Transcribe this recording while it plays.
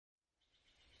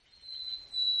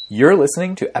You're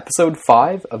listening to episode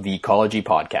 5 of the Ecology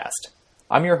Podcast.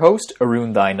 I'm your host,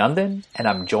 Arun Dayanandan, and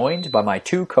I'm joined by my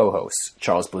two co-hosts,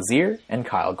 Charles Blazier and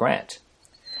Kyle Grant.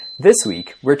 This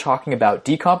week, we're talking about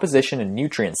decomposition and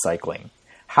nutrient cycling,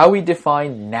 how we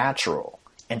define natural,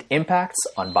 and impacts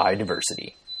on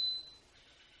biodiversity.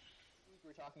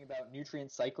 We're talking about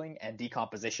nutrient cycling and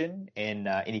decomposition in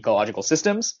ecological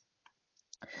systems.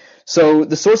 So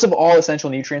the source of all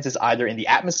essential nutrients is either in the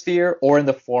atmosphere or in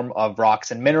the form of rocks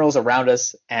and minerals around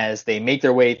us as they make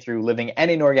their way through living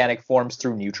and inorganic forms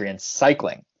through nutrient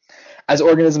cycling. As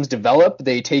organisms develop,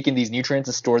 they take in these nutrients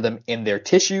and store them in their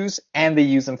tissues, and they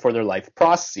use them for their life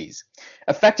processes,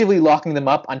 effectively locking them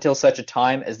up until such a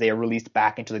time as they are released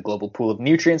back into the global pool of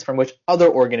nutrients from which other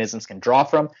organisms can draw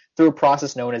from through a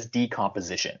process known as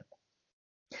decomposition.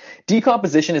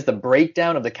 Decomposition is the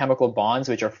breakdown of the chemical bonds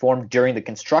which are formed during the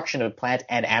construction of plant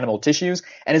and animal tissues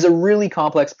and is a really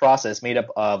complex process made up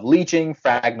of leaching,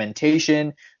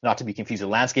 fragmentation, not to be confused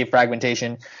with landscape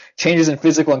fragmentation, changes in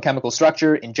physical and chemical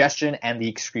structure, ingestion, and the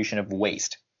excretion of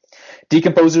waste.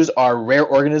 Decomposers are rare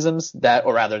organisms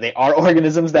they are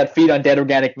organisms that feed on dead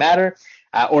organic matter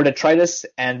or detritus,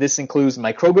 and this includes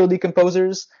microbial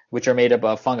decomposers, which are made up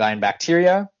of fungi and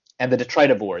bacteria, and the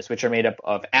detritivores, which are made up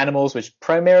of animals which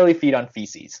primarily feed on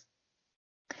feces.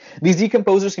 These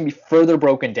decomposers can be further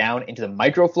broken down into the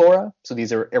microflora, so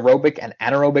these are aerobic and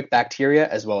anaerobic bacteria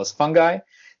as well as fungi,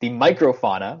 the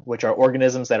microfauna, which are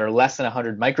organisms that are less than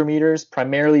 100 micrometers,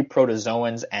 primarily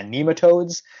protozoans and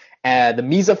nematodes, the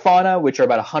mesofauna, which are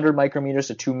about 100 micrometers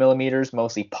to 2 millimeters,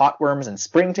 mostly potworms and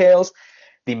springtails,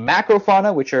 the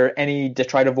macrofauna, which are any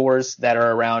detritivores that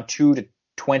are around 2 to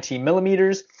 20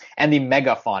 millimeters, and the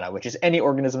megafauna, which is any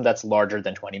organism that's larger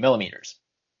than 20 millimeters.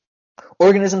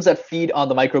 Organisms that feed on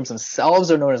the microbes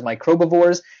themselves are known as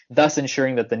microbivores, thus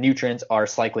ensuring that the nutrients are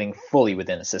cycling fully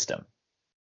within a system.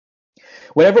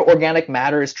 Whenever organic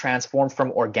matter is transformed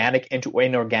from organic into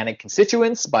inorganic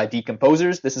constituents by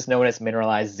decomposers, this is known as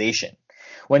mineralization.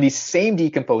 When these same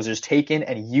decomposers take in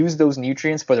and use those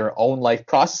nutrients for their own life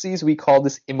processes, we call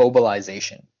this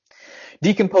immobilization.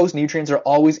 Decomposed nutrients are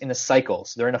always in a cycle,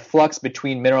 so they're in a flux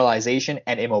between mineralization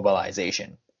and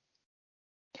immobilization.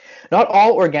 Not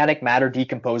all organic matter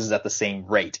decomposes at the same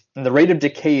rate, and the rate of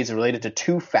decay is related to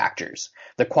two factors: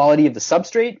 the quality of the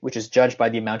substrate, which is judged by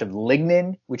the amount of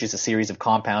lignin, which is a series of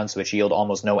compounds which yield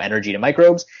almost no energy to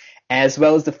microbes, as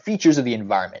well as the features of the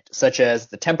environment, such as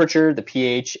the temperature, the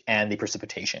pH, and the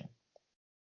precipitation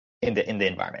in the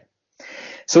environment.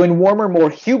 So in warmer, more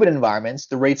humid environments,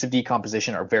 the rates of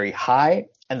decomposition are very high,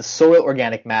 and the soil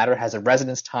organic matter has a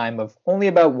residence time of only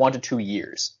about 1 to 2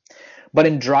 years. But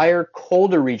in drier,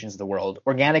 colder regions of the world,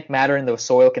 organic matter in the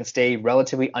soil can stay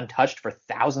relatively untouched for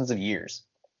thousands of years.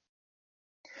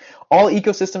 All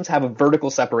ecosystems have a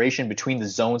vertical separation between the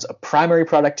zones of primary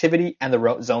productivity and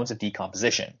the zones of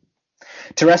decomposition.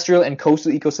 Terrestrial and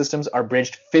coastal ecosystems are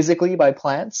bridged physically by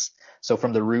plants, so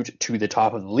from the root to the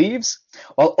top of the leaves,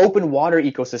 while open water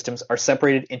ecosystems are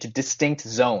separated into distinct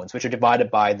zones, which are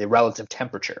divided by the relative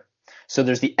temperature. So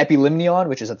there's the epilimnion,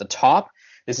 which is at the top.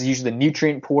 This is usually the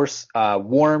nutrient-poor,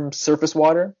 warm surface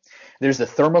water. There's the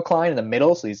thermocline in the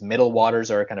middle, so these middle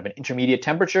waters are kind of an intermediate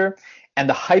temperature, and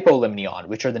the hypolimnion,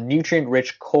 which are the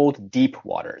nutrient-rich, cold, deep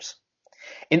waters.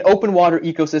 In open water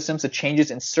ecosystems, the changes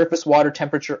in surface water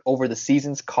temperature over the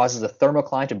seasons causes the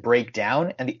thermocline to break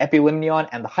down, and the epilimnion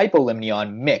and the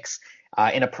hypolimnion mix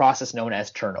in a process known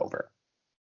as turnover.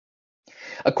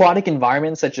 Aquatic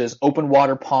environments such as open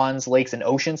water ponds, lakes, and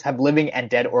oceans have living and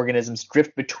dead organisms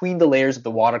drift between the layers of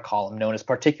the water column known as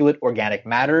particulate organic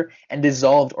matter and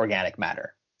dissolved organic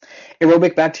matter.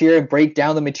 Aerobic bacteria break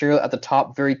down the material at the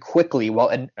top very quickly, while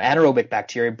anaerobic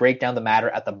bacteria break down the matter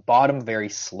at the bottom very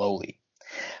slowly.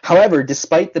 However,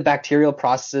 despite the bacterial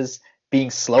processes being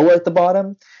slower at the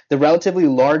bottom, the relatively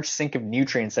large sink of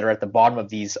nutrients that are at the bottom of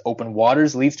these open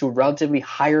waters leads to a relatively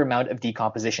higher amount of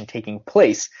decomposition taking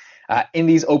place in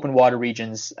these open water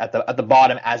regions at the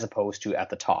bottom as opposed to at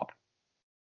the top.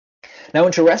 Now,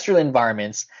 in terrestrial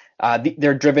environments,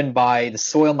 they're driven by the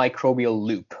soil microbial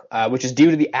loop, which is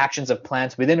due to the actions of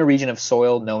plants within a region of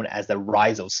soil known as the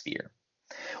rhizosphere.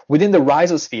 Within the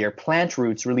rhizosphere, plant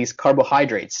roots release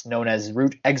carbohydrates known as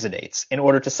root exudates in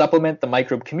order to supplement the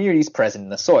microbe communities present in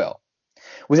the soil.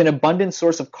 With an abundant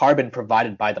source of carbon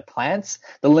provided by the plants,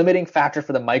 the limiting factor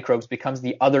for the microbes becomes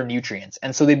the other nutrients,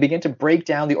 and so they begin to break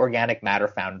down the organic matter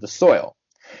found in the soil.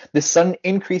 This sudden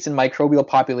increase in microbial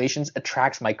populations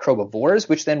attracts microbivores,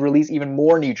 which then release even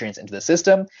more nutrients into the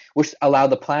system, which allow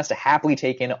the plants to happily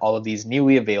take in all of these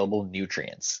newly available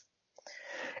nutrients.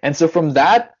 And so from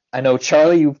that, I know,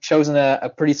 Charlie, you've chosen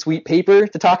a pretty sweet paper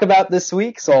to talk about this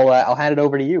week, so I'll hand it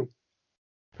over to you.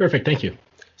 Perfect, thank you.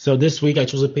 So this week I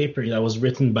chose a paper that was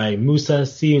written by Musa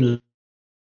C.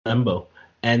 Lambo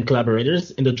and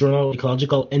collaborators in the journal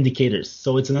Ecological Indicators.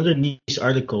 So it's another niche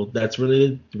article that's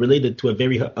related to a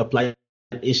very applied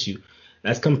issue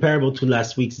that's comparable to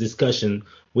last week's discussion,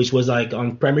 which was like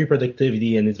on primary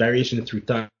productivity and its variation through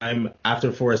time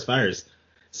after forest fires.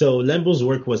 So Lambo's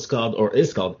work was called, or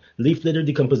is called, Leaf Litter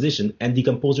Decomposition and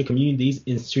Decomposer Communities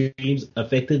in Streams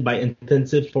Affected by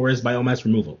Intensive Forest Biomass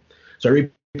Removal. So I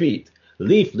repeat,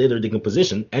 leaf litter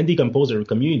decomposition and decomposer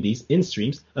communities in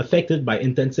streams affected by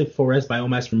intensive forest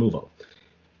biomass removal.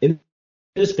 In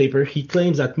this paper, he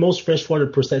claims that most freshwater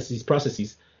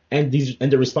processes and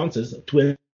the responses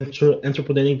to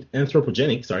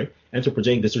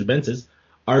anthropogenic disturbances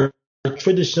are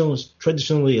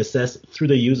traditionally assessed through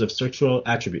the use of structural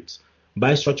attributes.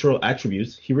 By structural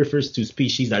attributes, he refers to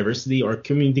species diversity or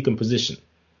community composition.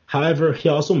 However, he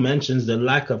also mentions the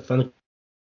lack of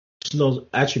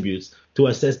attributes to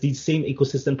assess these same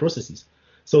ecosystem processes,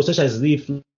 so such as leaf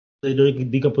litter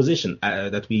decomposition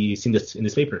that we see in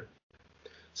this paper.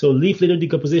 So leaf litter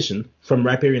decomposition from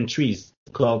riparian trees,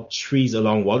 called trees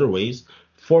along waterways,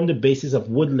 form the basis of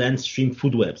woodland stream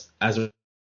food webs, as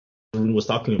Arun was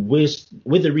talking about,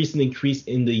 with the recent increase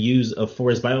in the use of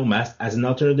forest biomass as an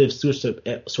alternative source of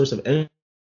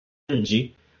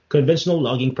energy. Conventional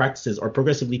logging practices are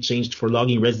progressively changed for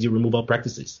logging residue removal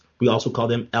practices. We also call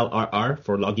them LRR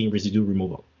for logging residue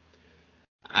removal.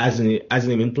 As the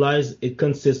name implies, it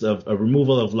consists of a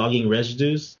removal of logging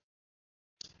residues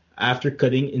after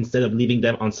cutting instead of leaving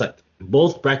them on site.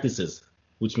 Both practices,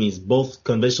 which means both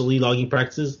conventionally logging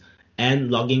practices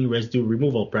and logging residue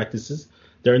removal practices,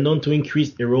 they are known to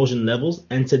increase erosion levels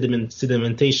and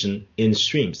sedimentation in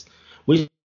streams, which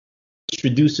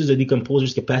reduces the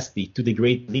decomposer's capacity to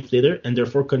degrade leaf litter and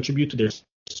therefore contribute to their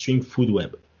stream food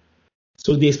web.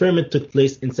 So the experiment took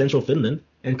place in central Finland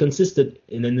and consisted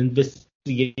in an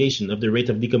investigation of the rate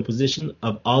of decomposition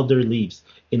of alder leaves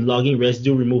in logging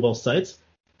residue removal sites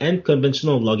and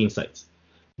conventional logging sites.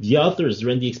 The authors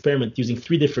ran the experiment using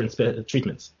three different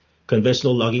treatments: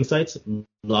 conventional logging sites,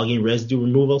 logging residue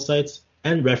removal sites,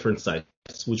 and reference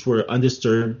sites, which were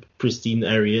undisturbed, pristine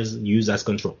areas used as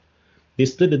control. They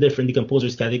split the different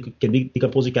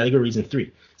decomposer categories in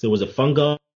three. So it was a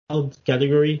fungal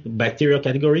category, bacterial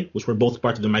category, which were both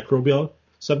part of the microbial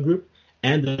subgroup,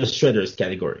 and the shredders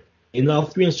category. In all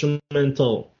three are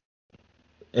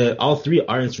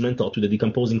instrumental to the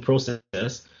decomposing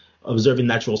process observed in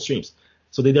natural streams.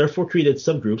 So they therefore created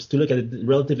subgroups to look at the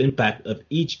relative impact of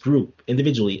each group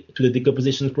individually to the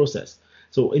decomposition process.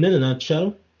 So in a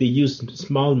nutshell, they used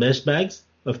small mesh bags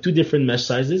of two different mesh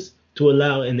sizes to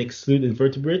allow and exclude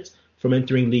invertebrates from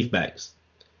entering leaf bags.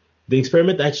 The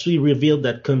experiment actually revealed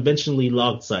that conventionally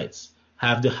logged sites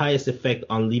have the highest effect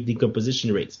on leaf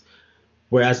decomposition rates,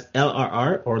 whereas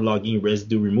LRR, or logging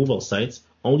residue removal sites,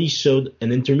 only showed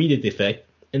an intermediate effect,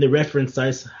 and the reference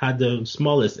sites had the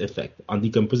smallest effect on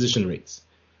decomposition rates.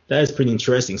 That is pretty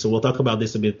interesting, so we'll talk about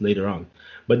this a bit later on.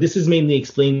 But this is mainly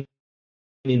explained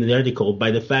in the article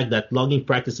by the fact that logging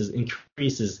practices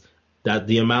increases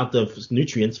the amount of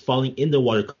nutrients falling in the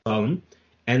water column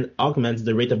and augments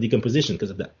the rate of decomposition because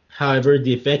of that. However,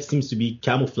 the effect seems to be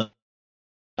camouflaged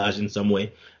in some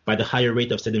way by the higher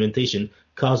rate of sedimentation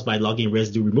caused by logging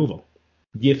residue removal.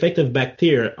 The effect of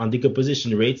bacteria on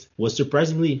decomposition rates was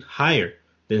surprisingly higher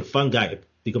than fungi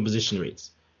decomposition rates,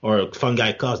 or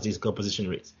fungi caused decomposition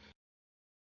rates.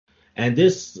 And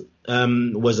this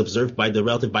was observed by the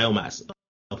relative biomass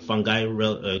of fungi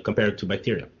compared to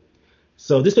bacteria.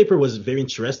 So this paper was very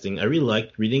interesting. I really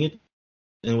liked reading it,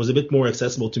 and it was a bit more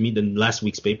accessible to me than last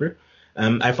week's paper.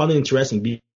 I found it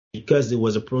interesting because it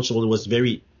was approachable. It was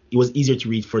easier to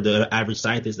read for the average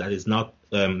scientist that is a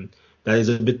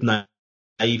bit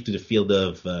naive to the field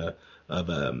of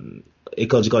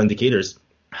ecological indicators.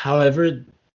 However,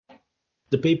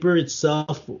 the paper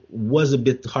itself was a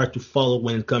bit hard to follow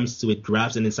when it comes to its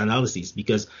graphs and its analyses,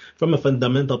 because from a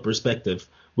fundamental perspective,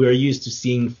 we are used to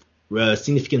seeing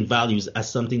significant values as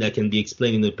something that can be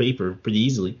explained in the paper pretty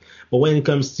easily. But when it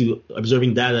comes to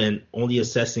observing data and only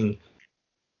assessing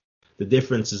the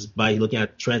differences by looking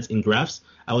at trends in graphs,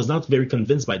 I was not very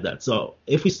convinced by that. So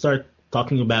if we start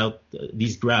talking about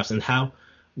these graphs and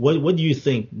what do you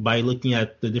think by looking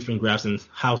at the different graphs and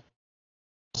how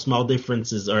small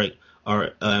differences are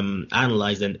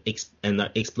analyzed and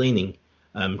explaining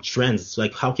trends?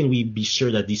 Like, how can we be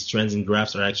sure that these trends in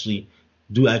graphs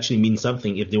do actually mean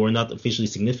something if they were not officially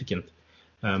significant?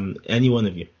 Any one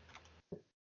of you?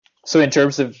 So in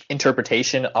terms of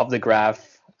interpretation of the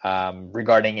graph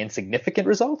regarding insignificant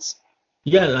results?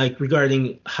 Yeah, like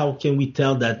regarding how can we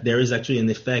tell that there is actually an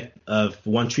effect of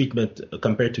one treatment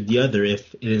compared to the other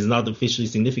if it is not officially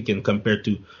significant compared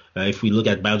to if we look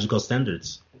at biological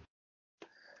standards.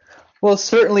 Well,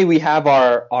 certainly we have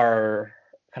our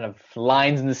kind of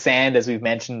lines in the sand, as we've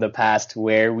mentioned in the past,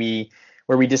 where we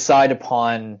decide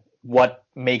upon what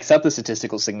makes up the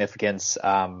statistical significance,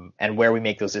 and where we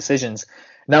make those decisions.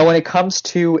 Now, when it comes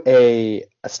to a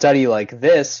study like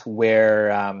this,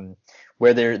 where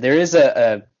there is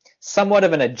a somewhat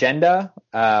of an agenda.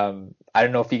 I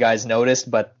don't know if you guys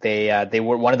noticed, but they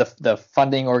were one of the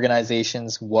funding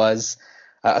organizations was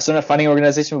so not a funding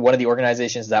organization, but one of the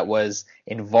organizations that was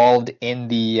involved in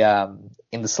the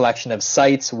selection of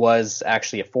sites was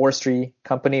actually a forestry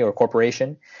company or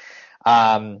corporation.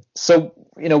 So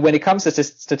when it comes to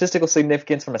statistical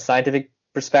significance from a scientific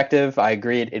perspective, I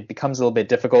agree it becomes a little bit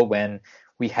difficult when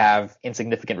we have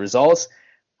insignificant results.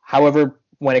 However,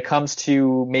 when it comes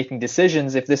to making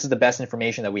decisions, if this is the best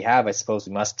information that we have, I suppose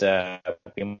we must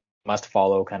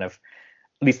follow kind of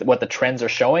at least what the trends are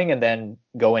showing, and then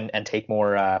go in and take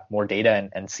more data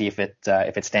and see if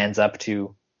it stands up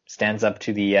to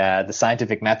the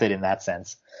scientific method in that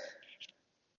sense.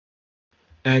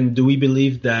 And do we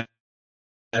believe that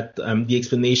the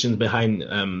explanations behind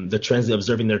the trends they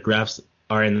observe in their graphs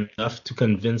are enough to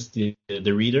convince the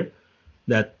reader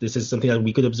that this is something that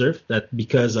we could observe, that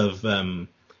because of the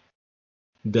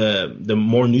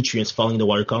more nutrients falling in the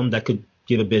water column, that could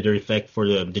give a better effect for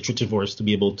the detritivores to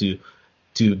be able to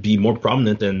be more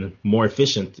prominent and more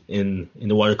efficient in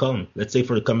the water column. Let's say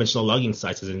for the conventional logging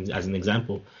sites, as an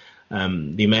example,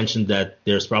 they mentioned that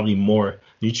there's probably more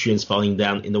nutrients falling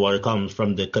down in the water column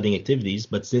from the cutting activities,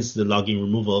 but since the logging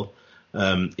removal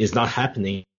is not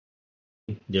happening,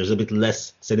 there's a bit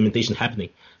less sedimentation happening.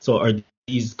 So are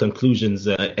these conclusions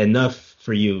enough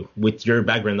for you, with your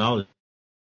background knowledge,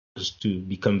 to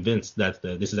be convinced that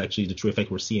this is actually the true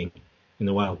effect we're seeing in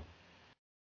the wild?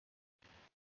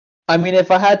 I mean,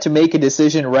 if I had to make a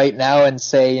decision right now and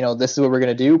say, this is what we're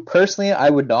going to do, personally, I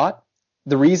would not.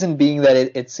 The reason being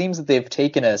that it seems that they've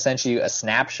taken essentially a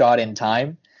snapshot in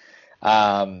time.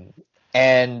 And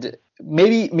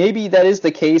maybe that is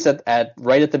the case at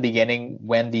right at the beginning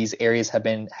when these areas have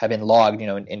been logged,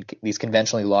 in these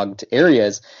conventionally logged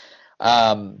areas,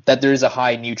 that there is a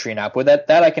high nutrient output.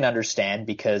 That I can understand,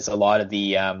 because a lot of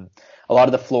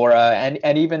the flora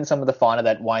and even some of the fauna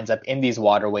that winds up in these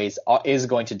waterways is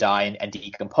going to die and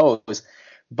decompose.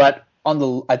 But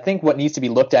I think what needs to be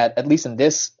looked at least in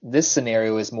this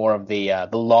scenario, is more of the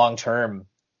long-term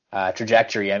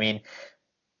trajectory. I mean,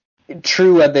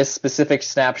 true, at this specific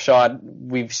snapshot,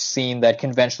 we've seen that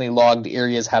conventionally logged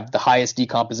areas have the highest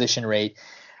decomposition rate.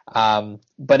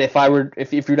 But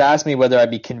if you were to ask me whether I'd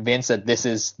be convinced that this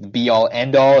is the be all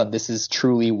end all and this is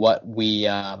truly what we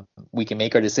can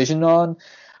make our decision on,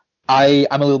 I'm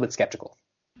a little bit skeptical.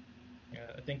 Yeah,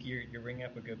 I think you're bringing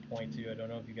up a good point too. I don't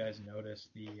know if you guys noticed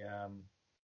the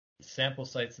sample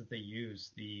sites that they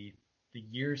use, the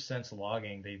years since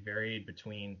logging, they varied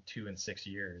between 2 and 6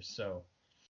 years. So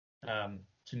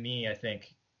to me, I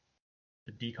think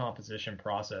the decomposition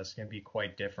process can be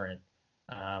quite different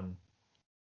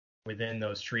within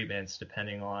those treatments,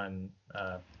 depending on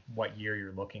what year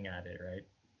you're looking at it,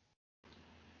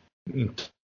 right?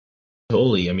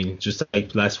 Totally. I mean, just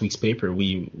like last week's paper,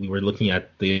 we were looking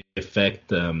at the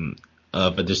effect of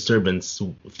a disturbance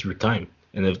through time,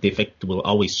 and if the effect will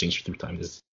always change through time.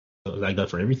 It's like that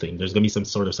for everything. There's going to be some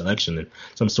sort of selection and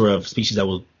some sort of species that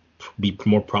will be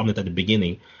more prominent at the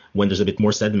beginning when there's a bit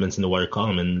more sediments in the water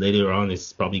column, and later on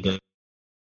it's probably going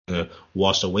to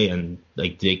wash away, and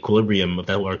like the equilibrium of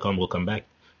that water column will come back.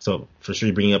 So for sure,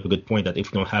 you're bringing up a good point that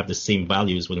if we don't have the same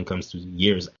values when it comes to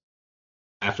years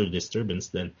after the disturbance,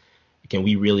 then can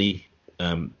we really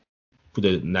put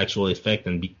a natural effect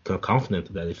and be confident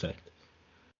of that effect?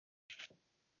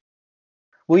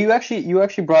 Well, you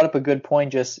actually brought up a good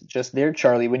point just there,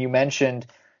 Charlie, when you mentioned,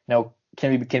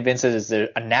 can we be convinced that it's a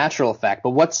natural effect?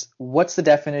 But what's the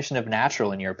definition of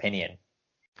natural in your opinion?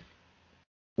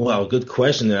 Well, good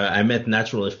question. I meant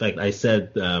natural effect. I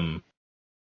said,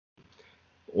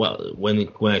 well, when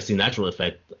I say natural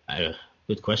effect,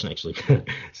 good question actually.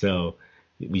 So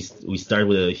we start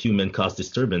with a human caused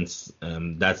disturbance.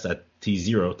 That's at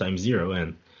t0 times 0,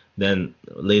 and then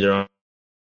later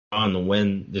on,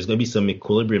 when there's going to be some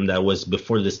equilibrium that was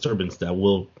before the disturbance that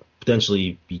will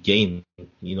potentially be gained.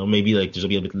 Maybe like there's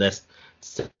going to be a bit less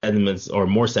sediments or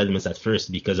more sediments at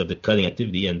first because of the cutting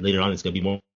activity, and later on it's going to be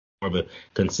more of a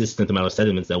consistent amount of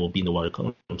sediments that will be in the water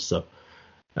column. So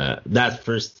that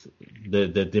first, the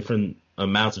different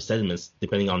amounts of sediments,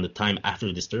 depending on the time after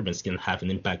the disturbance, can have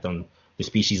an impact on the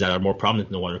species that are more prominent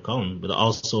in the water column, but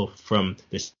also from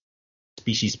the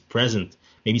species present.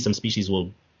 Maybe some species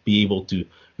will be able to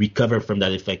recover from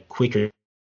that effect quicker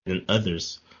than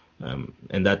others,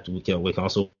 and that we can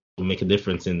also make a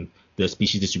difference in the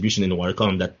species distribution in the water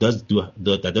column that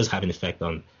does have an effect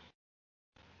on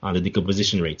the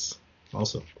decomposition rates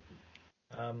also.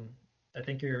 I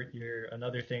think you're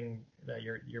another thing that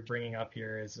you're bringing up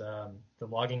here is the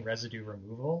logging residue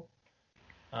removal.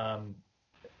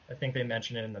 I think they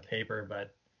mentioned it in the paper,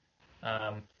 but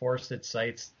forested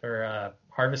sites or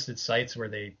harvested sites where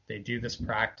they do this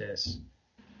practice,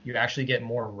 you actually get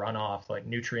more runoff, like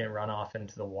nutrient runoff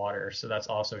into the water. So that's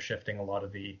also shifting a lot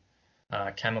of the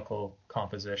chemical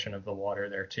composition of the water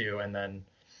there too, and then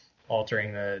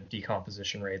altering the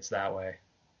decomposition rates that way.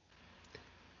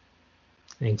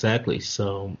 Exactly.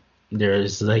 So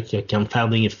there's like a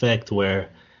compounding effect where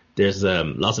there's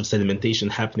lots of sedimentation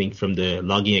happening from the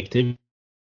logging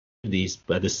activities,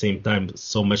 but at the same time,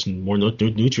 so much more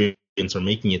nutrients are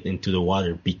making it into the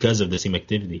water because of the same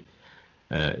activity.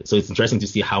 So it's interesting to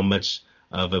see how much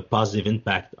of a positive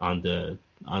impact on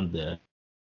the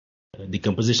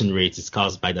decomposition rates is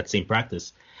caused by that same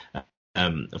practice.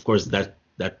 Of course, that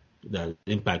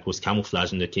impact was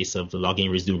camouflaged in the case of the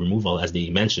logging residue removal, as they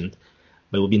mentioned.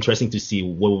 But it would be interesting to see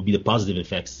what would be the positive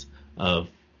effects of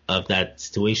that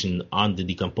situation on the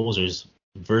decomposers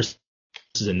versus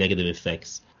the negative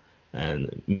effects.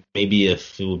 And maybe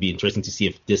if it would be interesting to see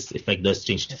if this effect does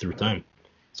change through time.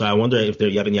 So I wonder if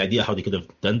you have any idea how they could have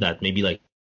done that. Maybe like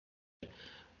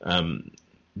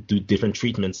do different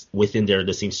treatments within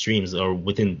the same streams or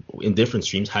in different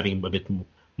streams, having a bit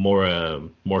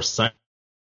more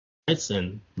sites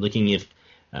and looking if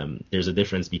there's a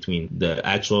difference between the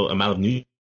actual amount of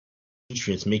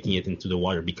nutrients making it into the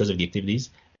water because of the activities,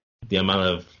 the amount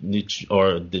of the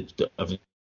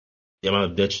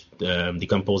amount of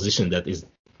decomposition that is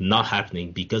not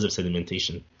happening because of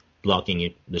sedimentation, blocking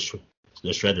it, the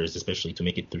shredders especially, to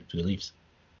make it through to the leaves.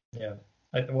 Yeah,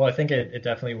 I think it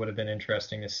definitely would have been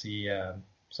interesting to see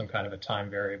some kind of a time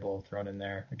variable thrown in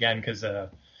there again, because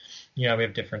we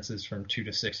have differences from 2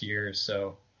 to 6 years,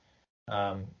 so.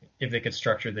 If they could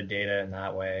structure the data in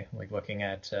that way, like looking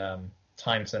at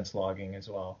time sense logging as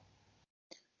well.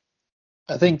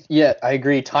 I think, yeah, I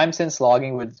agree. Time sense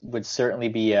logging would certainly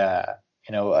be, I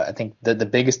think the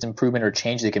biggest improvement or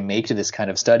change they can make to this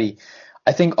kind of study.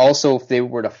 I think also if they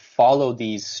were to follow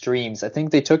these streams, I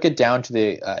think they took it down to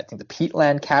the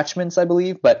peatland catchments, I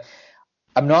believe, but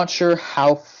I'm not sure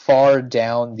how far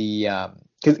down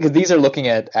because these are looking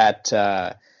at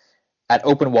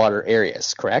open water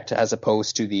areas, correct? As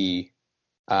opposed to the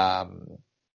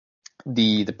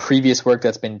previous work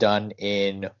that's been done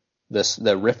in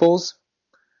the riffles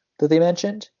that they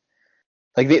mentioned.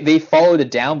 Like they followed it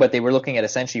down, but they were looking at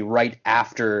essentially right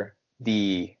after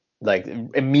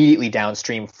immediately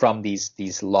downstream from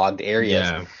these logged areas.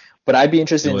 Yeah. But I'd be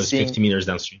interested in seeing 50 meters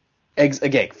downstream.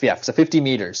 Okay, yeah, so 50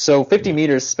 meters. So 50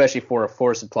 meters, especially for a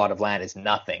forested plot of land, is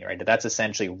nothing, right? That's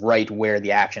essentially right where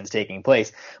the action's taking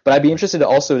place. But I'd be interested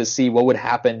also to see what would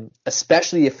happen,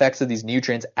 especially the effects of these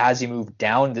nutrients as you move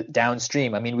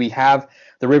downstream. I mean, we have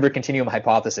the river continuum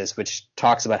hypothesis, which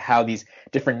talks about how these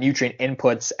different nutrient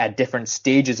inputs at different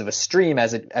stages of a stream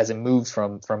as it moves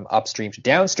from upstream to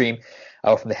downstream,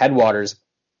 from the headwaters,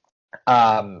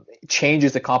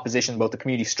 changes the composition, both the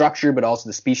community structure, but also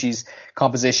the species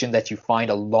composition that you find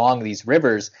along these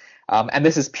rivers. And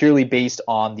this is purely based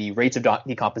on the rates of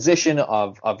decomposition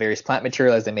of various plant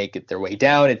material as they make it their way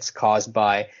down. It's caused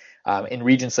by, in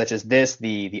regions such as this,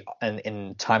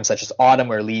 in times such as autumn,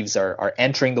 where leaves are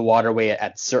entering the waterway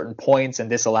at certain points,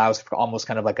 and this allows for almost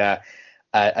kind of like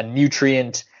a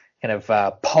nutrient kind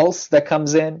of pulse that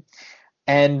comes in.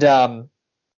 And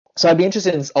so I'd be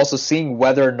interested in also seeing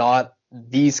whether or not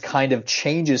these kind of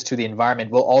changes to the environment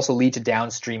will also lead to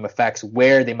downstream effects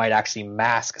where they might actually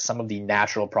mask some of the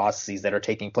natural processes that are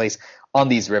taking place on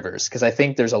these rivers. Because I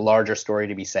think there's a larger story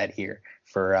to be said here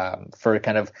for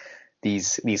kind of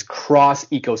these cross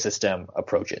ecosystem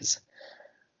approaches.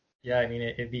 Yeah, I mean,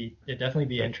 it'd definitely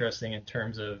be interesting in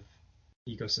terms of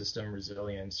ecosystem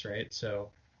resilience, right?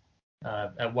 So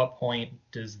at what point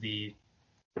does the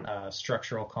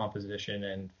structural composition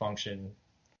and function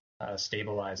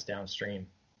stabilize downstream?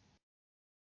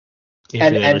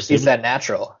 And is that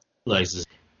natural?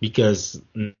 Because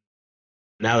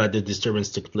now that the disturbance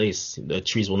took place, the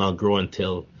trees will not grow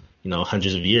until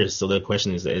hundreds of years. So the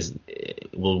question is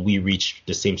will we reach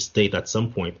the same state at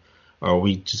some point, or are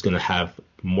we just going to have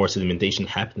more sedimentation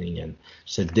happening and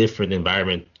just a different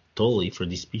environment totally for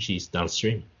these species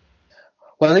downstream?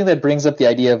 Well, I think that brings up the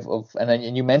idea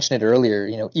and you mentioned it earlier,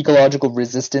 ecological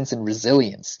resistance and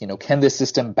resilience. Can this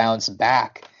system bounce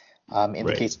back, in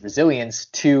the case of resilience,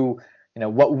 to,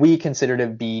 what we consider to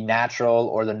be natural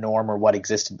or the norm or what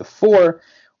existed before,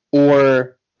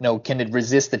 or, can it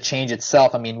resist the change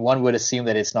itself? I mean, one would assume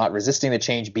that it's not resisting the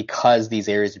change because these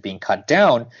areas are being cut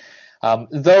down,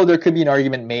 though there could be an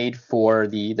argument made for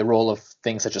the role of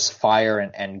things such as fire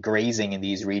and grazing in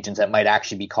these regions that might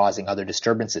actually be causing other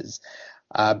disturbances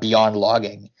beyond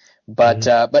logging. But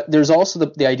there's also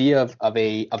the idea of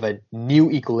a new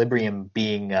equilibrium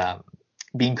being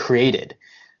created.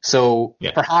 So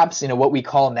perhaps what we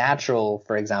call natural,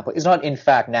 for example, is not in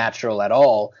fact natural at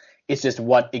all. It's just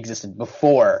what existed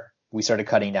before we started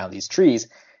cutting down these trees.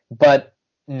 But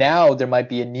now there might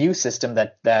be a new system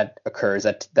that occurs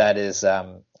that is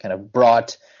kind of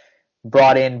brought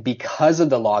in because of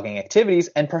the logging activities,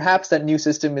 and perhaps that new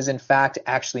system is in fact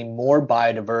actually more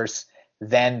biodiverse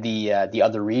than the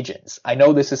other regions. I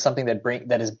know this is something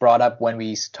that is brought up when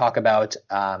we talk about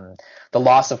the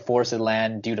loss of forested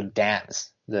land due to dams,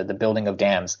 the building of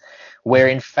dams, where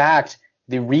in fact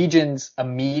the regions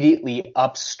immediately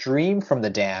upstream from the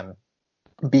dam,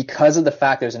 because of the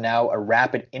fact there's now a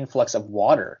rapid influx of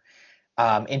water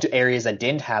into areas that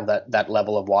didn't have that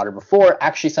level of water before,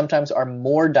 actually sometimes are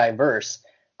more diverse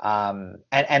and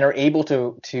are able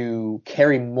to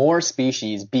carry more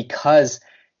species, because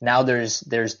now there's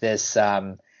this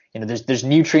there's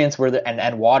nutrients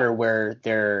and water where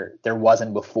there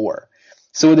wasn't before.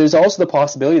 So there's also the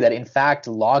possibility that in fact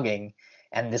logging,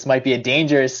 and this might be a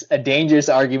dangerous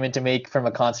argument to make from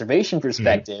a conservation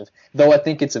perspective, though I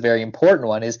think it's a very important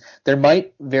one, is there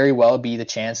might very well be the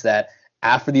chance that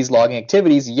after these logging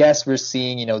activities, yes, we're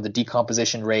seeing the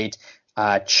decomposition rate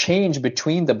change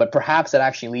between them, but perhaps that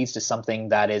actually leads to something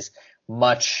that is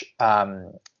much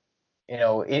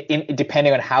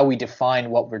depending on how we define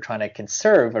what we're trying to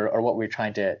conserve or what we're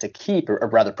trying to keep or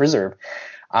rather preserve,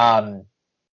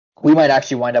 we might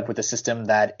actually wind up with a system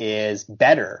that is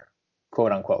better,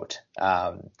 quote unquote,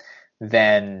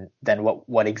 than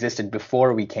what existed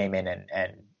before we came in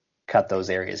and cut those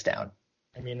areas down.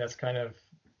 I mean, that's kind of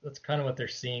what they're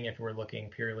seeing if we're looking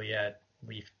purely at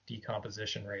leaf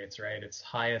decomposition rates, right? It's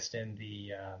highest in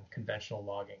the conventional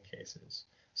logging cases.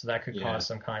 So that could cause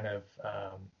some kind of,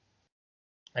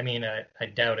 I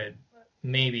doubt it.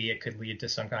 Maybe it could lead to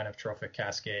some kind of trophic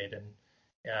cascade and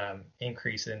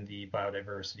increase in the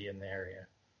biodiversity in the area.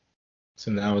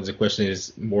 So now the question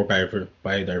is, more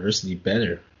biodiversity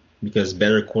better? Because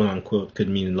better, quote unquote, could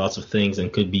mean lots of things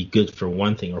and could be good for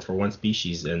one thing or for one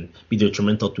species and be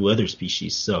detrimental to other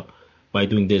species. So by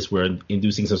doing this, we're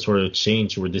inducing some sort of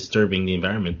change. We're disturbing the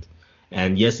environment.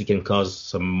 And yes, it can cause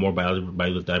some more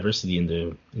biodiversity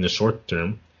in the short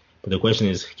term. But the question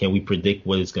is, can we predict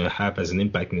what it's going to have as an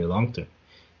impact in the long term?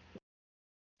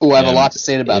 Oh, I have a lot to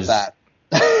say about that.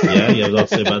 Yeah, you have a lot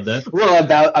to say about that? Well,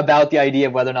 about the idea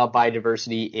of whether or not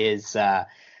biodiversity is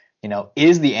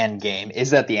the end game.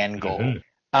 Is that the end goal?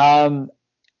 Mm-hmm.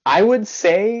 I would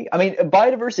say,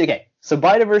 biodiversity, okay. So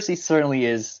biodiversity certainly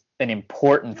is an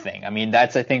important thing. I mean,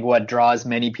 that's, I think, what draws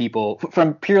many people,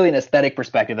 from purely an aesthetic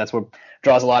perspective, that's what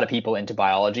draws a lot of people into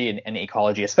biology and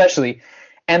ecology especially.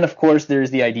 And of course,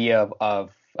 there's the idea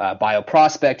of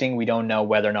bioprospecting. We don't know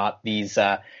whether or not these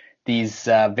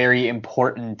very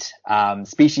important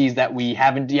species that we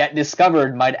haven't yet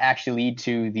discovered might actually lead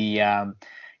to the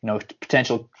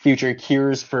potential future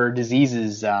cures for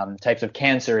diseases, types of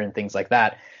cancer and things like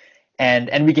that.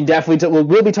 And we can definitely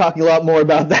we'll be talking a lot more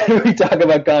about that when we talk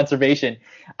about conservation.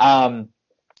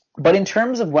 But in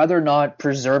terms of whether or not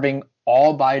preserving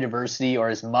all biodiversity or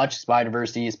as much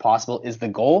biodiversity as possible is the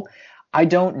goal, I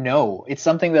don't know. It's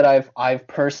something that I've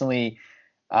personally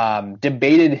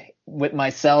debated with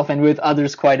myself and with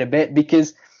others quite a bit,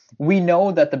 because we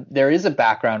know that there is a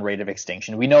background rate of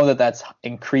extinction. We know that that's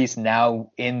increased now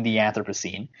in the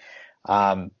Anthropocene.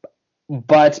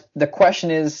 But the question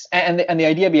is, and the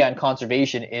idea behind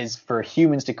conservation is for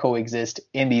humans to coexist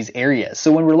in these areas.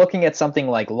 So when we're looking at something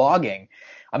like logging,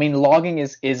 logging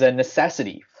is a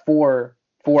necessity for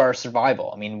our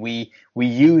survival. We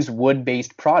use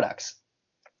wood-based products.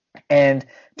 And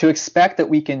to expect that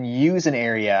we can use an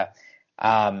area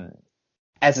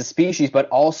as a species, but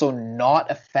also not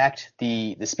affect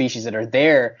the species that are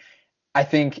there, I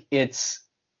think it's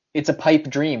a pipe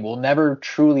dream. We'll never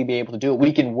truly be able to do it.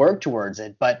 We can work towards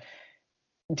it, but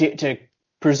to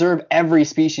preserve every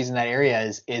species in that area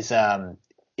is a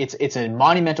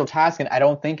monumental task, and I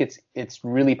don't think it's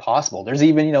really possible. There's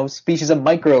even species of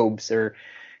microbes, or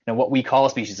what we call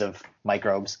species of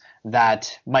microbes,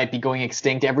 that might be going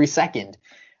extinct every second.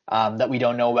 that we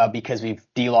don't know about because we've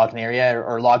delogged an area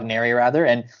or logged an area rather.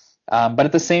 And but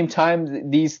at the same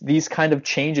time, these kind of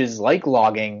changes like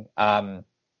logging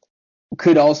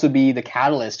could also be the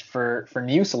catalyst for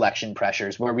new selection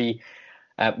pressures where we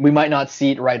might not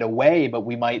see it right away, but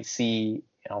we might see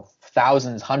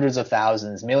thousands, hundreds of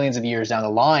thousands, millions of years down the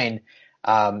line,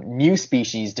 new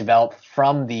species develop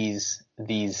from these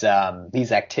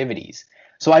activities.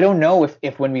 So I don't know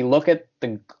if when we look at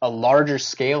a larger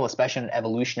scale, especially an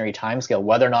evolutionary timescale,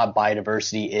 whether or not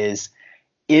biodiversity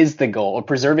is the goal, or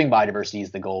preserving biodiversity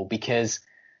is the goal, because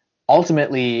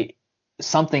ultimately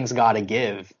something's got to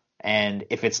give, and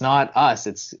if it's not us,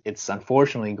 it's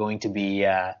unfortunately going to be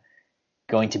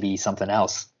something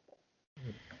else.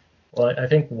 Well, I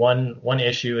think one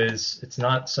issue is it's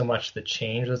not so much the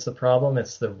change that's the problem,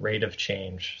 it's the rate of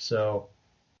change. So,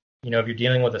 if you're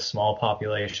dealing with a small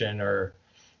population or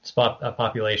a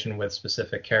population with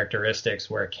specific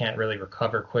characteristics where it can't really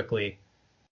recover quickly,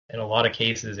 in a lot of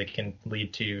cases it can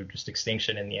lead to just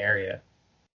extinction in the area.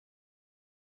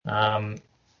 And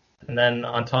then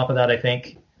on top of that, I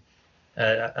think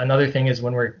another thing is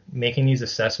when we're making these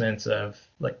assessments of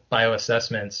like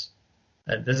bioassessments,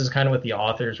 this is kind of what the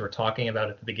authors were talking about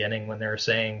at the beginning when they were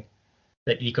saying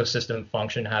that ecosystem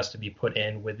function has to be put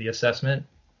in with the assessment.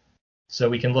 So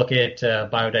we can look at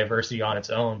biodiversity on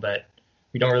its own, but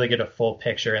we don't really get a full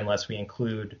picture unless we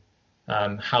include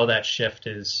how that shift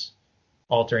is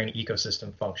altering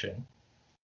ecosystem function.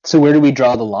 So where do we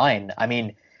draw the line? I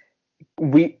mean,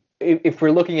 if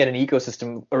we're looking at an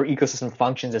ecosystem or ecosystem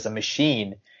functions as a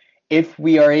machine, if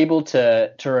we are able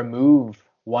to remove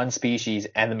one species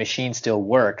and the machine still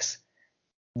works,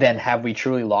 then have we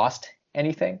truly lost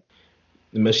anything?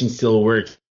 The machine still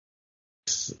works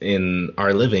in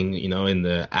our living,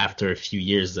 after a few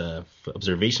years of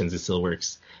observations, it still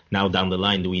works. Now down the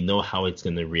line, do we know how it's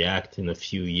going to react in a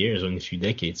few years or in a few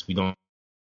decades? We don't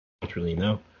really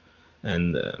know.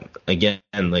 And again,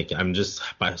 I'm just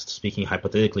speaking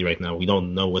hypothetically right now, we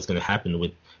don't know what's going to happen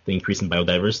with the increase in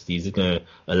biodiversity. Is it going to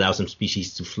allow some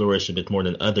species to flourish a bit more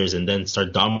than others and then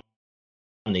start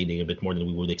dominating a bit more than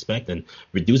we would expect and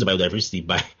reduce the biodiversity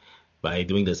by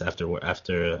doing this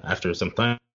after some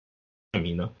time?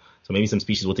 So maybe some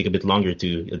species will take a bit longer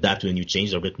to adapt to a new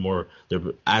change. They're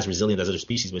as resilient as other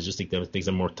species, but it just takes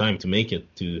them more time to make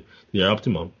it to their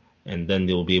optimum, and then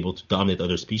they will be able to dominate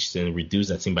other species and reduce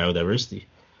that same biodiversity.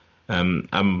 I'm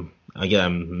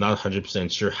not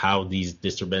 100% sure how these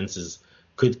disturbances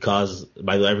could cause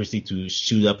biodiversity to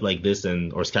shoot up like this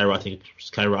or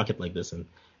skyrocket like this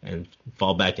and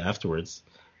fall back afterwards.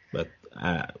 But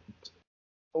I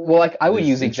would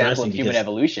use the example of human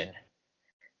evolution.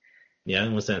 Yeah,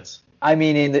 in what sense? I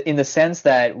mean, in the sense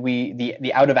that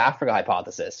the out of Africa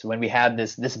hypothesis, when we had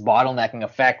this bottlenecking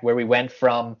effect where we went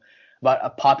from about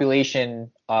a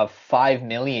population of 5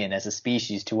 million as a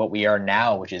species to what we are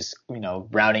now, which is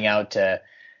rounding out to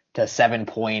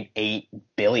 7.8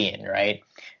 billion, right?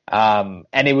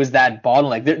 And it was that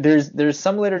bottleneck. There's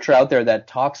some literature out there that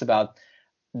talks about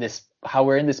this, how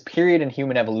we're in this period in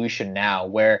human evolution now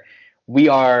where we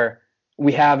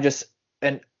have just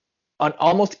an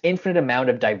almost infinite amount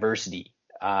of diversity,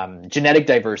 genetic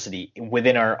diversity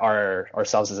within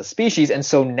ourselves as a species. And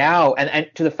so now, and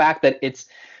to the fact that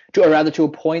to a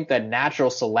point that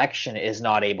natural selection is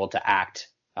not able to act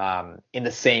in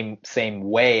the same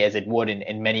way as it would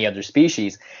in many other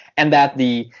species, and that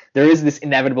there is this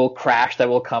inevitable crash that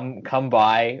will come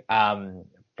by,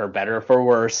 for better or for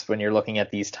worse, when you're looking at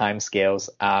these time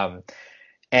scales.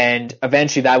 And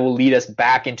eventually that will lead us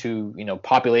back into,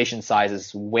 population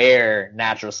sizes where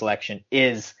natural selection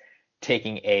is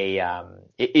taking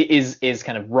is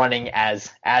kind of running as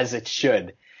it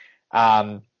should.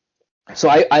 So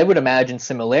I would imagine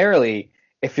similarly,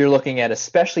 if you're looking at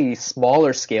especially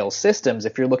smaller scale systems,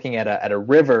 if you're looking at a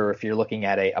river, if you're looking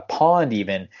at a pond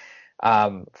even,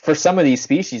 for some of these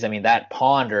species, I mean, that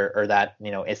pond or that,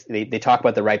 they talk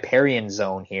about the riparian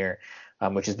zone here,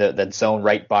 which is that zone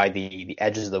right by the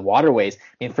edges of the waterways.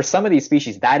 I mean, for some of these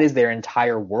species, that is their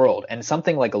entire world. And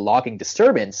something like a logging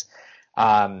disturbance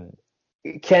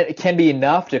can be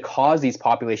enough to cause these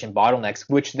population bottlenecks,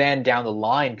 which then down the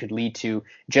line could lead to,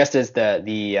 just as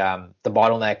the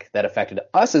bottleneck that affected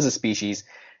us as a species,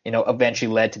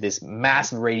 eventually led to this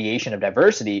massive radiation of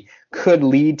diversity, could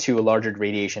lead to a larger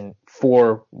radiation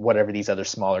for whatever these other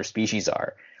smaller species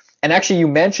are. And actually, you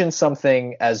mentioned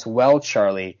something as well,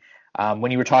 Charlie,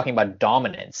 when you were talking about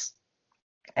dominance.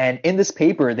 And in this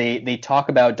paper, they talk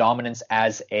about dominance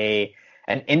as an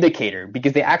indicator,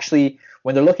 because they actually,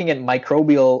 when they're looking at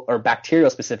microbial or bacterial,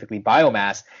 specifically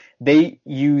biomass, they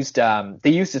used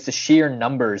its sheer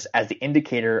numbers as the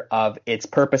indicator of its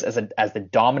purpose as the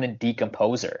dominant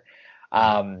decomposer.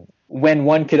 When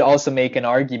one could also make an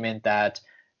argument that,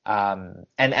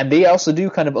 and they also do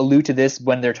kind of allude to this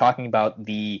when they're talking about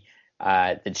the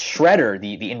shredder,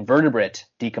 the invertebrate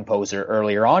decomposer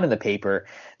earlier on in the paper.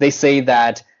 They say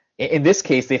that in this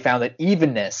case they found that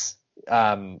evenness,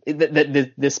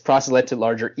 this process led to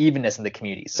larger evenness in the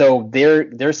community. So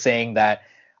they're saying that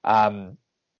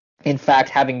in fact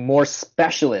having more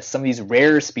specialists, some of these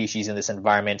rare species in this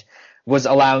environment, was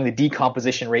allowing the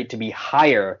decomposition rate to be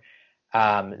higher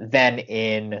than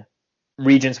in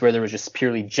regions where there was just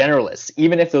purely generalists,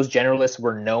 even if those generalists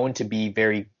were known to be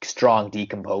very strong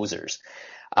decomposers.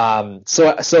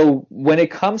 So when it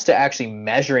comes to actually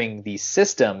measuring these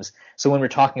systems, so when we're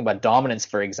talking about dominance,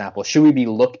 for example, should we be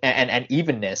and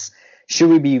evenness, should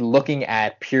we be looking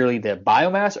at purely the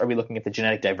biomass, or are we looking at the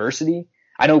genetic diversity?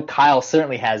 I know Kyle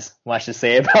certainly has much to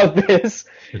say about this.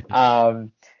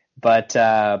 But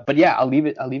yeah, I'll leave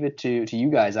it to you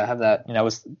guys. I have that, it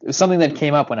was something that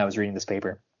came up when I was reading this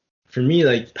paper. For me,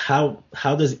 like how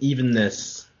does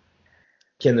evenness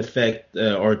can affect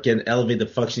or can elevate the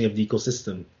functioning of the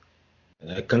ecosystem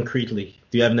concretely?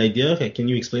 Do you have an idea? Can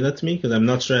you explain that to me? Because I'm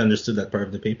not sure I understood that part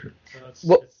of the paper.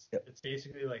 So it's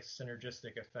basically like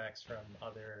synergistic effects from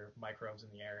other microbes in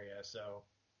the area. So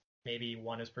maybe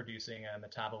one is producing a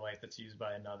metabolite that's used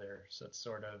by another. So it's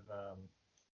sort of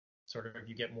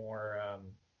you get more.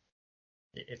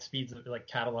 It speeds, like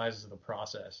catalyzes the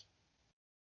process.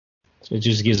 So it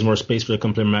just gives more space for the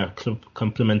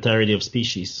complementarity of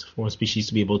species, for one species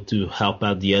to be able to help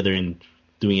out the other in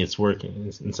doing its work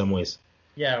in some ways.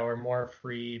 Yeah, or more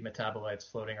free metabolites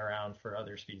floating around for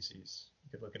other species.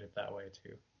 You could look at it that way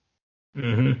too.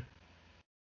 Mm-hmm.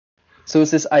 So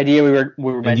it's this idea we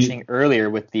were mentioning earlier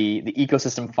with the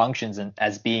ecosystem functions and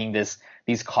as being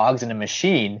these cogs in a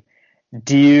machine.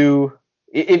 If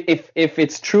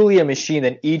it's truly a machine,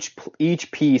 then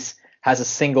each piece has a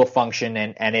single function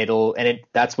and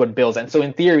that's what builds. And so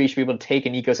in theory, you should be able to take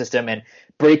an ecosystem and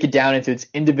break it down into its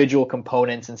individual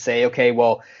components and say, okay,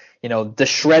 well, the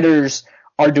shredders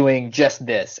are doing just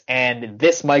this, and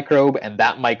this microbe and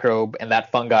that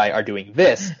fungi are doing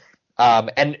this.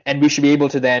 And we should be able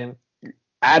to then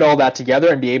add all that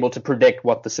together and be able to predict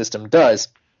what the system does.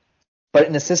 But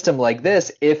in a system like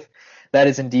this, if that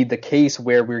is indeed the case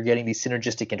where we're getting these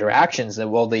synergistic interactions, then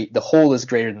well, the whole is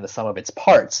greater than the sum of its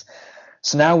parts.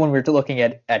 So now when we're looking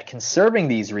at conserving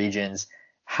these regions,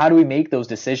 how do we make those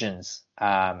decisions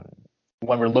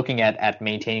when we're looking at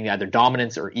maintaining either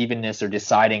dominance or evenness, or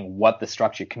deciding what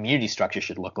the community structure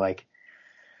should look like?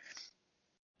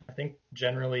 I think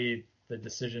generally the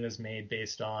decision is made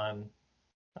based on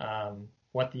how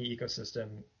the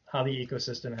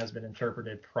ecosystem has been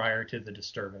interpreted prior to the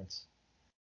disturbance,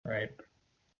 right?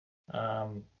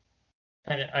 And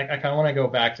I kind of want to go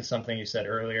back to something you said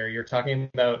earlier. You're talking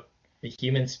about the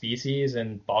human species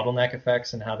and bottleneck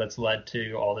effects and how that's led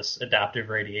to all this adaptive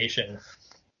radiation.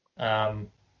 I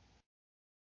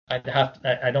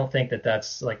don't think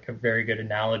that's like a very good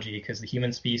analogy, because the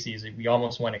human species, we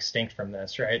almost went extinct from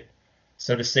this, right?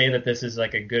 So to say that this is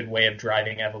like a good way of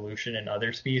driving evolution in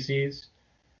other species,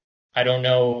 I don't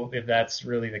know if that's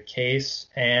really the case.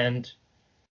 And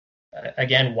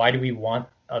again, why do we want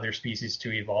other species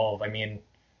to evolve? I mean,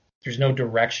 there's no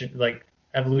direction, like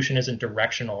evolution isn't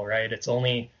directional, right? It's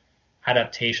only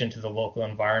adaptation to the local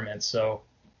environment. So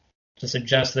to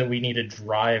suggest that we need to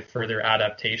drive further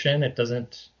adaptation,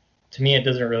 to me, it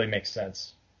doesn't really make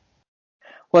sense.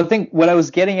 Well, I think what I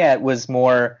was getting at was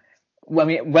more,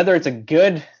 whether it's a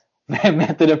good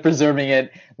method of preserving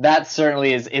it, that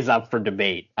certainly is up for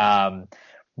debate.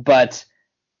 But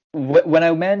when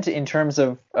I meant in terms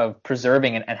of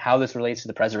preserving and how this relates to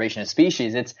the preservation of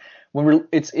species, it's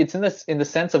in the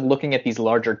sense of looking at these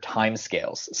larger time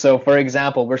scales. So, for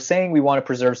example, we're saying we want to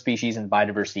preserve species and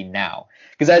biodiversity now,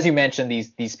 because as you mentioned,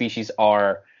 these species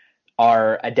are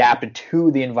adapted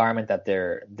to the environment that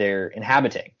they're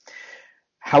inhabiting.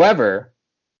 However,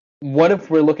 what if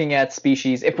we're looking at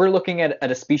species? If we're looking at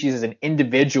a species as an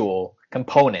individual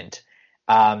component,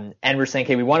 and we're saying,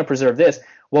 okay, we want to preserve this.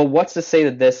 Well, what's to say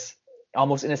that this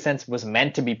almost in a sense was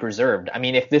meant to be preserved? I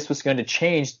mean, if this was going to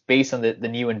change based on the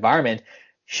new environment,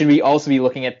 should we also be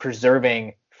looking at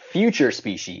preserving future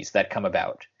species that come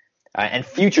about and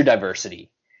future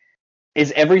diversity?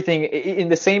 Is everything in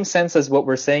the same sense as what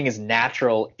we're saying is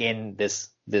natural in this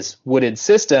wooded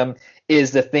system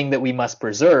is the thing that we must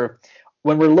preserve?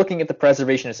 When we're looking at the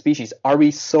preservation of species, are we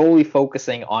solely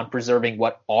focusing on preserving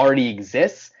what already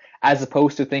exists as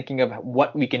opposed to thinking of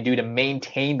what we can do to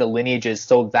maintain the lineages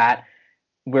so that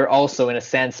we're also, in a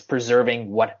sense, preserving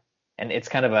what, and it's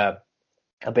kind of a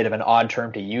bit of an odd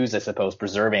term to use, I suppose,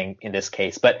 preserving in this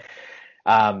case, but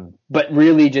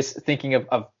really just thinking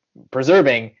of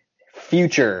preserving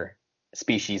future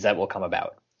species that will come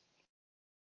about.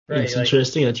 Right, it's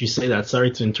interesting that you say that.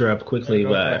 Sorry to interrupt quickly,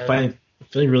 but I find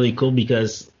it really cool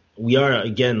because we are,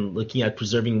 again, looking at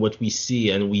preserving what we see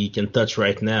and we can touch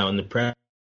right now in the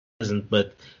present,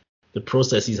 but the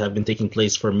processes have been taking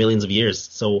place for millions of years.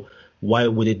 So why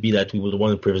would it be that we would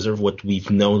want to preserve what we've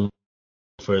known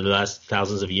for the last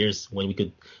thousands of years when we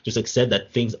could just accept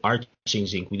that things are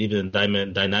changing? We live in a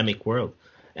dynamic world,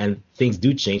 and things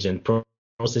do change, and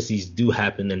processes do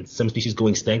happen, and some species go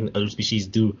extinct, other species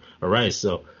do arise.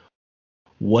 So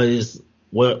what is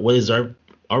our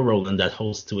role in that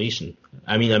whole situation?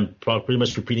 I mean, I'm pretty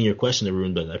much repeating your question,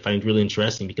 Arun, but I find it really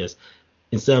interesting because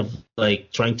instead of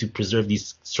like trying to preserve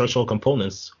these structural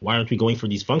components, why aren't we going for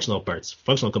these functional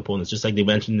components, just like they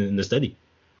mentioned in the study?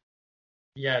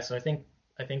 Yeah, so I think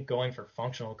going for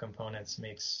functional components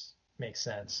makes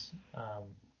sense,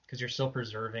 because you're still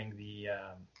preserving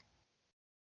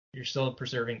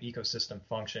ecosystem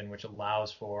function, which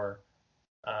allows for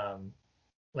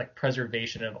like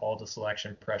preservation of all the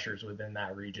selection pressures within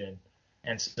that region.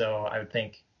 And so I would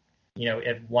think,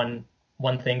 if one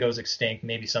thing goes extinct,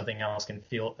 maybe something else can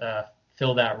fill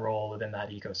that role within that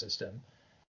ecosystem.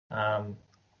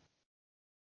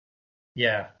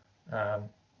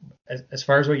 As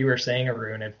far as what you were saying,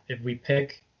 Arun, if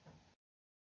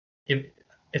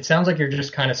it sounds like you're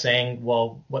just kind of saying,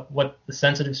 well, what the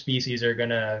sensitive species are going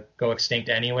to go extinct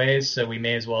anyways, so we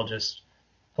may as well just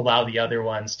allow the other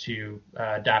ones to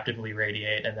adaptively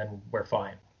radiate, and then we're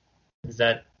fine. Is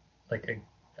that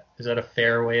a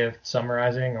fair way of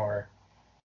summarizing, or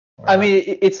I mean,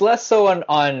 it's less so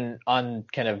on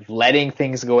kind of letting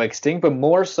things go extinct, but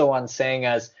more so on saying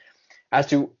as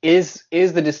to is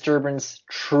the disturbance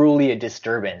truly a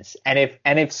disturbance, and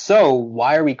if so,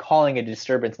 why are we calling it a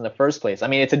disturbance in the first place? I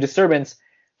mean, it's a disturbance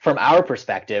from our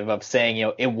perspective of saying,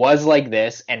 it was like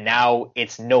this and now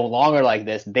it's no longer like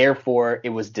this, therefore it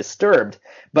was disturbed.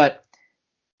 But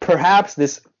perhaps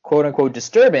this quote unquote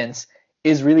disturbance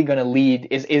is really going to lead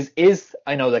is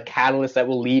I know the catalyst that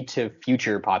will lead to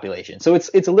future population. So it's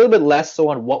a little bit less so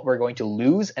on what we're going to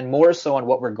lose and more so on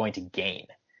what we're going to gain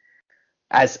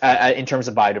as in terms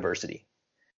of biodiversity.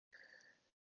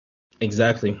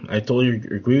 Exactly. I totally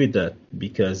agree with that,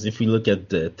 because if we look at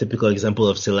the typical example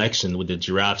of selection with the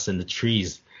giraffes and the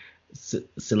trees,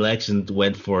 selection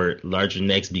went for larger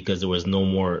necks because there was no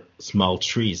more small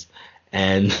trees.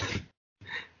 And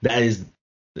that is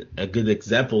a good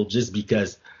example just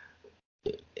because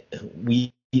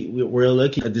we're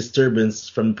looking at disturbance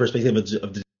from the perspective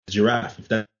of the giraffe, if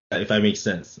that makes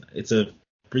sense. It's a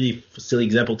pretty silly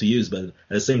example to use, but at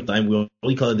the same time, we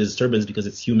only call it a disturbance because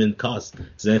it's human caused.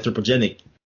 It's an anthropogenic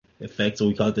effect, so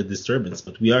we call it a disturbance,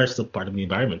 but we are still part of the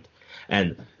environment.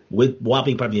 And while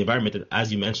being part of the environment,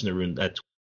 as you mentioned, Arun, that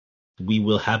we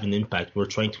will have an impact. We're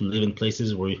trying to live in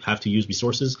places where we have to use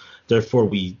resources. Therefore,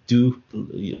 we do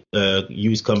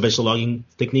use conventional logging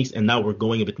techniques, and now we're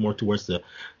going a bit more towards the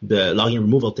logging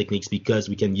removal techniques because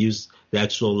we can use the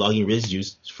actual logging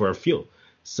residues for our fuel.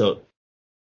 So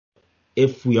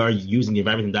if we are using the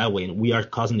environment in that way and we are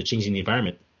causing the change in the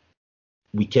environment,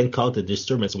 we can call it a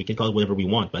disturbance, we can call it whatever we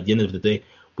want, but at the end of the day,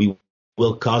 we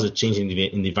will cause a change in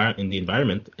the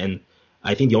environment. And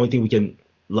I think the only thing we can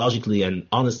logically and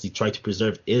honestly try to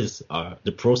preserve is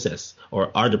the process, or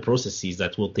are the processes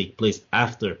that will take place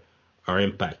after our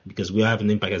impact, because we have an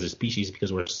impact as a species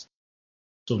because we're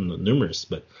so numerous,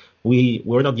 but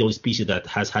we're not the only species that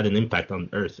has had an impact on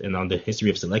Earth and on the history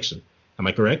of selection. Am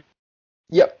I correct?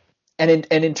 Yep. And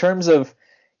in terms of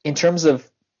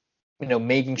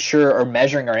making sure or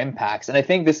measuring our impacts, and I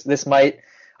think this might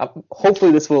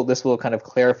hopefully this will kind of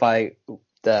clarify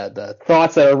the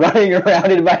thoughts that are running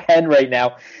around in my head right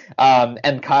now.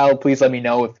 And Kyle, please let me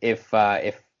know if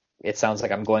it sounds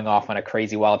like I'm going off on a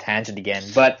crazy wild tangent again.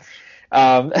 But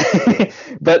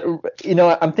but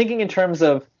I'm thinking in terms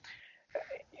of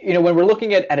when we're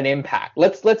looking at an impact.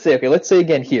 Let's say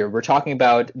again here we're talking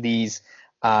about these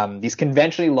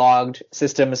conventionally logged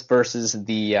systems versus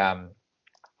the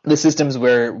systems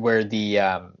where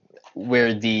the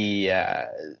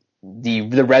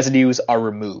residues are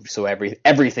removed, so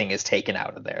everything is taken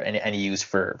out of there and used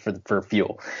for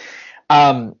fuel.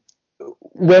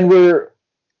 When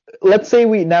let's say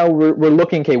we're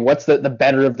looking, okay, what's the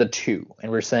better of the two,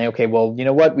 and we're saying, okay, well, you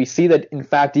know what, we see that in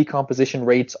fact decomposition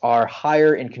rates are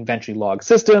higher in conventionally logged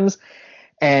systems,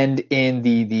 And in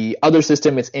the other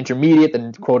system, it's intermediate,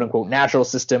 the quote unquote natural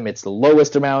system, it's the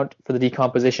lowest amount for the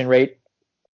decomposition rate.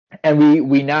 And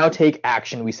we now take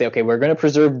action. We say, okay, we're going to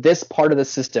preserve this part of the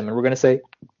system, and we're going to say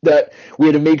that we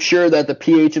had to make sure that the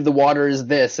pH of the water is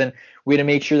this, and we had to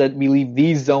make sure that we leave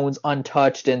these zones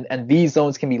untouched, and these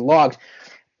zones can be logged.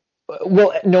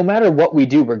 Well, no matter what we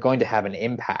do, we're going to have an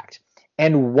impact.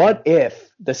 And what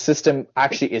if the system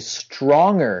actually is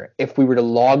stronger if we were to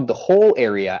log the whole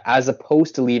area as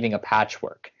opposed to leaving a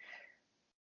patchwork?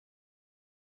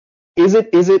 Is it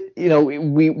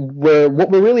what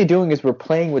we're really doing is we're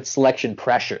playing with selection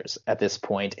pressures at this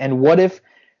point. And what if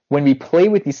when we play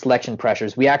with these selection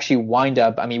pressures, we actually wind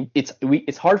up, I mean,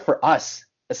 it's hard for us,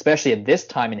 especially at this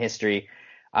time in history,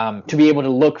 to be able to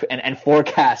look and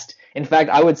forecast. In fact,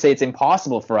 I would say it's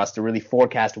impossible for us to really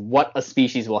forecast what a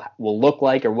species will look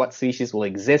like or what species will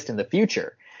exist in the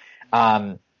future.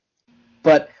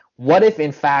 But what if,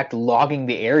 in fact, logging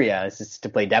the area, this is to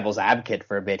play devil's advocate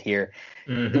for a bit here,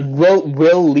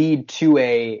 will lead to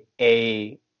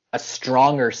a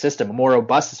stronger system, a more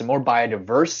robust system, more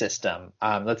biodiverse system,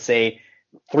 let's say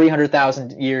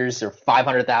 300,000 years or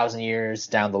 500,000 years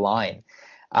down the line,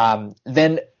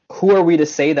 then who are we to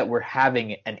say that we're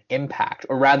having an impact,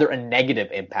 or rather a negative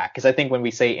impact? Because I think when we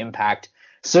say impact,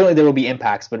 certainly there will be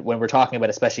impacts, but when we're talking about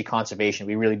especially conservation,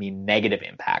 we really mean negative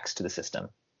impacts to the system.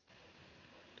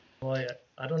 Well,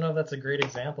 I don't know if that's a great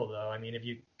example, though. I mean, if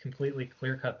you completely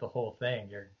clear-cut the whole thing,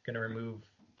 you're going to remove,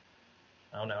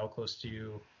 I don't know, close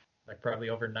to like probably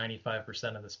over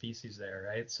 95% of the species there,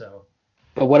 right? So.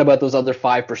 But what about those other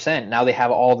 5%? Now they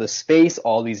have all this space,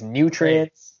 all these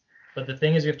nutrients. Right. But the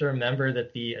thing is, you have to remember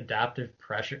that the adaptive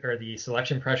pressure or the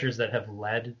selection pressures that have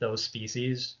led those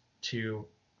species to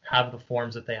have the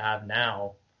forms that they have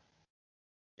now,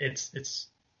 it's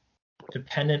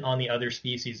dependent on the other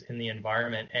species in the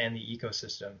environment and the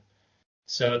ecosystem.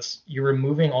 So you're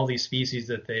removing all these species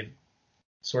that they've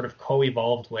sort of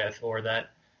co-evolved with, or that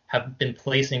have been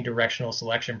placing directional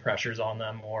selection pressures on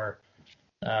them, or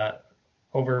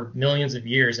over millions of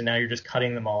years, and now you're just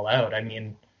cutting them all out. I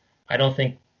mean, I don't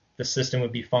think the system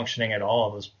would be functioning at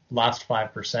all, those last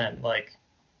 5%. Like,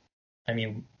 I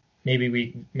mean,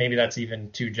 maybe that's even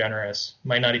too generous.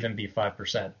 Might not even be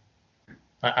 5%.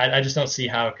 I just don't see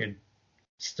how it could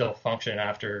still function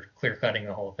after clear cutting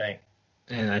the whole thing.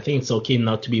 And I think it's okay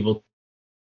not to be able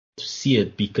to see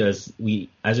it, because we,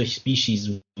 as a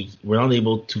species, we're not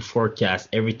able to forecast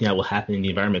everything that will happen in the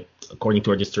environment according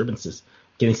to our disturbances.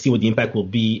 We can see what the impact will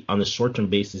be on a short-term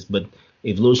basis, but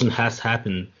evolution has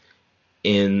happened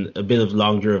in a bit of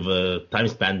longer of a time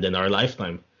span than our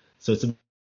lifetime. So it's a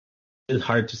bit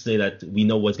hard to say that we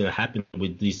know what's going to happen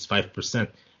with these 5%.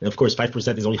 And of course,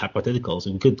 5% is only hypothetical.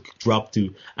 So we could drop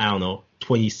to,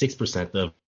 26%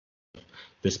 of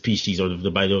the species or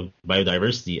the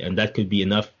biodiversity. And that could be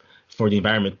enough for the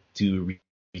environment to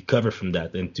recover from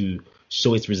that and to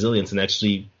show its resilience and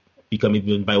actually become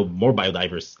even more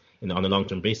biodiverse on a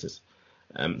long-term basis.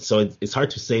 So it's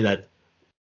hard to say that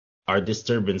our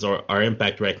disturbance or our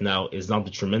impact right now is not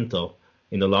detrimental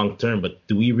in the long term, but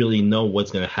do we really know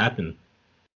what's going to happen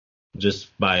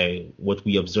just by what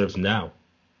we observe now,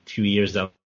 a few years down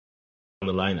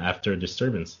the line after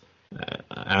disturbance?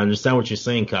 I understand what you're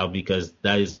saying, Kyle, because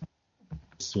that is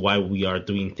why we are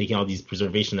taking all these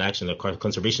preservation actions or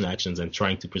conservation actions and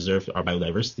trying to preserve our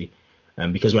biodiversity,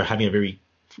 because we're having a very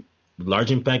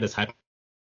large impact that's happening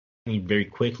very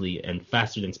quickly and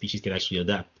faster than species can actually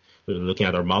adapt. We're looking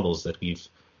at our models that we've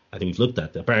looked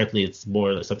at. Apparently, it's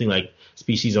more something like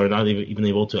species are not even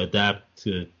able to adapt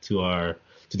to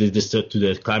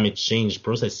the climate change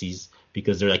processes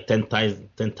because they're like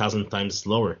 10,000 times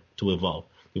slower to evolve.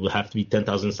 It will have to be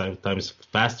 10,000 times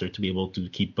faster to be able to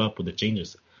keep up with the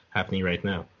changes happening right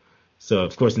now. So,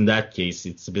 of course, in that case,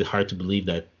 it's a bit hard to believe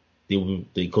that the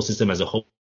ecosystem as a whole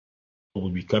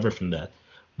will recover from that.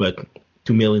 But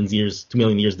 2 million years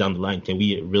down the line, can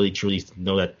we really truly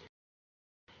know that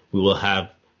we will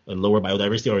have a lower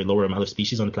biodiversity or a lower amount of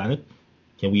species on the planet?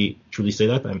 Can we truly say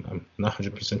that? I'm not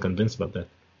 100% convinced about that.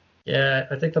 Yeah,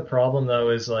 I think the problem,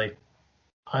 though, is like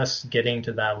us getting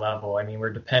to that level. I mean, we're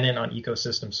dependent on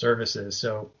ecosystem services.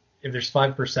 So if there's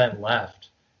 5% left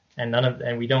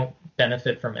and we don't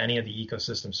benefit from any of the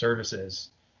ecosystem services,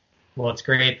 well, it's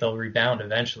great. They'll rebound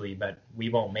eventually, but we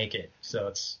won't make it. So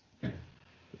it's...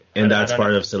 And that's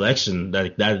part of selection.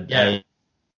 That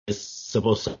is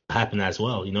supposed to happen as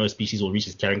well. A species will reach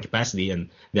its carrying capacity, and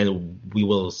then we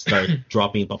will start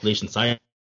dropping population sizes,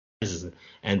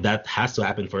 and that has to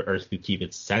happen for Earth to keep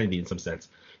its sanity in some sense.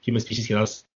 Human species cannot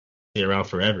stay around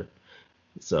forever.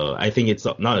 So I think it's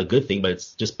not a good thing, but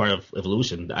it's just part of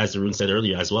evolution. As Arun said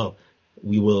earlier as well,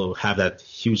 we will have that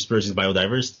huge spurge in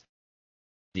biodiversity.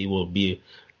 It will be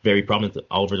very prominent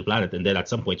all over the planet, and then at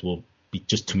some point will be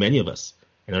just too many of us,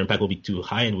 and our impact will be too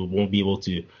high, and we won't be able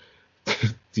to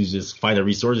to just find the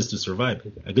resources to survive.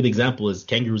 A good example is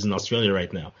kangaroos in Australia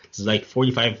right now. There's like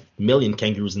 45 million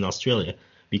kangaroos in Australia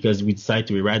because we decided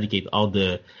to eradicate all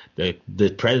the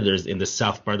predators in the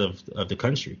south part of the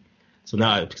country. So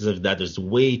now, because of that, there's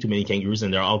way too many kangaroos,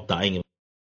 and they're all dying of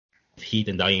heat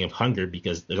and dying of hunger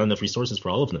because there's not enough resources for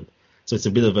all of them. So it's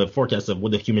a bit of a forecast of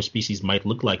what the human species might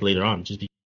look like later on, just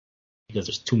because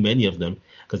there's too many of them,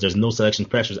 because there's no selection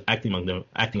pressures acting on them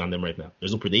right now.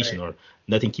 There's no predation or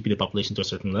nothing keeping the population to a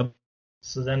certain level.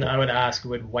 So then I would ask,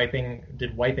 did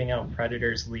wiping out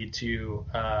predators lead to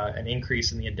an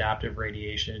increase in the adaptive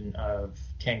radiation of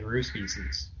kangaroo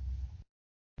species?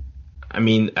 I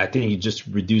mean, I think it just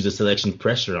reduced the selection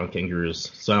pressure on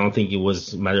kangaroos. So I don't think it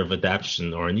was a matter of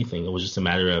adaptation or anything. It was just a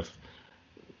matter of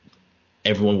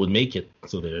everyone would make it.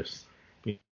 So there's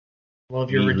if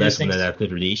you're less than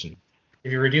adaptive radiation.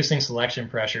 If you're reducing selection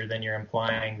pressure, then you're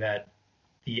implying that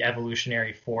the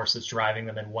evolutionary force that's driving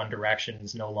them in one direction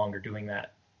is no longer doing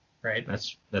that, right?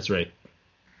 That's right.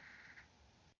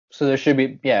 So there should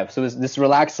be, so this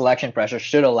relaxed selection pressure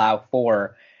should allow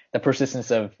for the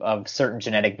persistence of certain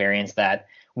genetic variants that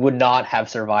would not have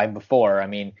survived before. I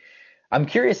mean, I'm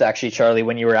curious actually, Charlie,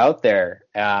 when you were out there,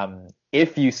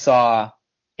 if you saw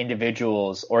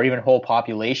individuals or even whole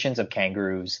populations of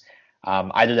kangaroos,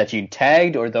 either that you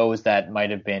tagged or those that might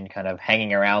have been kind of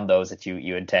hanging around those that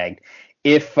you had tagged.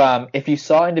 If you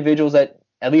saw individuals that,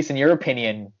 at least in your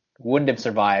opinion, wouldn't have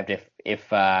survived if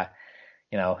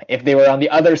they were on the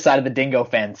other side of the dingo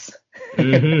fence.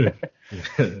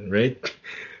 Mm-hmm. Right.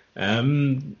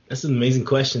 That's an amazing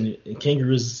question.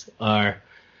 Kangaroos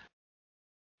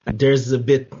there's a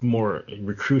bit more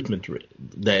recruitment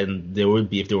than there would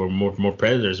be if there were more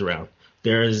predators around.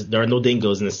 There are no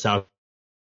dingoes in the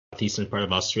southeastern part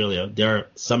of Australia. There are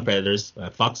some predators,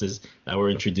 foxes, that were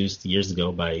introduced years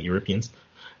ago by Europeans.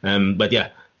 But yeah,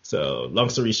 so long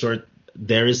story short,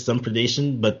 there is some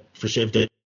predation, but for sure if there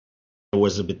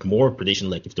was a bit more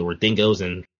predation, like if there were dingoes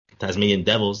and Tasmanian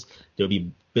devils, there would be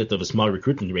a bit of a small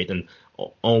recruitment rate, and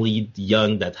only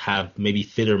young that have maybe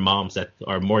fitter moms that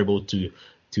are more able to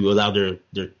allow their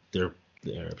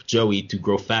joey to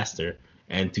grow faster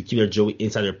and to keep their joey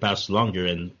inside their pouch longer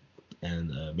and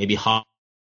maybe hop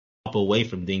away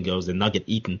from dingoes and not get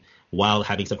eaten while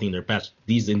having something in their pouch.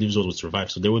 These individuals would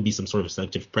survive. So there would be some sort of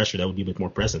selective pressure that would be a bit more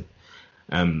present.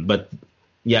 But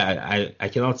yeah, I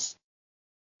cannot,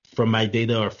 from my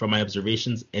data or from my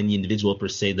observations, any individual per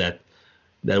se that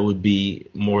would be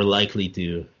more likely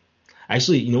to.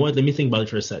 Actually, you know what? Let me think about it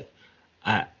for a sec.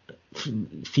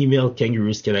 Female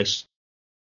kangaroos can actually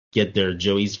get their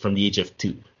joeys from the age of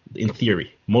 2. In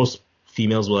theory, most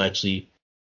females will actually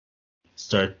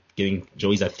start getting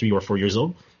joeys at 3 or 4 years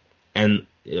old, and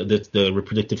the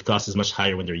reproductive cost is much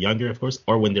higher when they're younger, of course,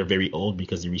 or when they're very old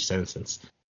because they reach senescence.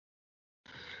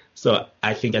 So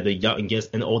I think at the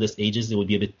youngest and oldest ages, it would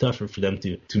be a bit tougher for them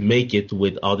to make it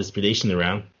with all this predation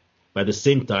around. But at the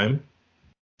same time,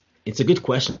 it's a good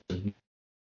question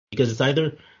because it's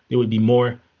either there would be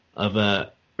more of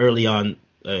a early on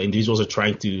individuals are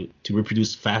trying to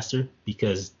reproduce faster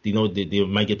because they know they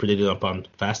might get predated upon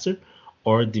faster,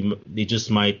 or they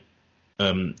just might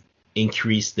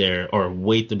increase or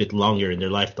wait a bit longer in their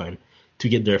lifetime to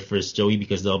get their first joey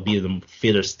because they'll be in a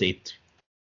fitter state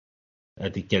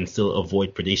that they can still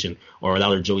avoid predation or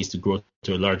allow their joeys to grow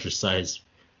to a larger size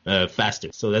faster.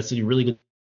 So that's a really good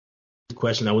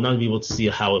question. I would not be able to see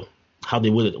how they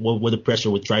would, what the pressure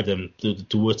would drive them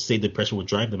to what state the pressure would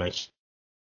drive them actually.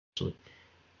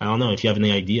 I don't know if you have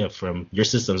any idea from your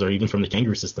systems or even from the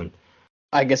kangaroo system.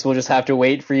 I guess we'll just have to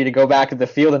wait for you to go back to the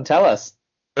field and tell us.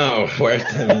 Oh, what?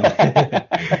 I mean,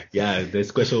 yeah,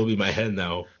 this question will be in my head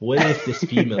now. What if this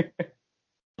female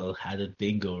had a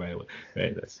dingo right away?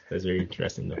 Right, that's very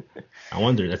interesting though. I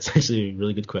wonder. That's actually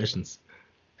really good questions.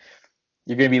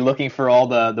 You're going to be looking for all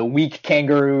the weak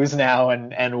kangaroos now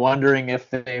and wondering if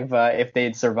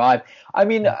they'd survive. I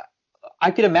mean,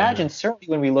 I could imagine certainly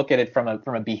when we look at it from a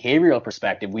behavioral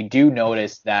perspective, we do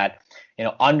notice that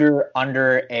under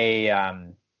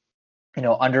an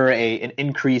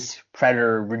increased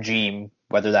predator regime,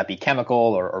 whether that be chemical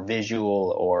or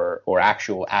visual or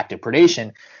actual active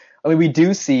predation, I mean, we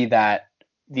do see that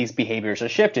these behaviors are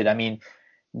shifted. I mean,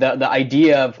 the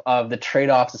idea of the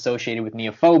trade-offs associated with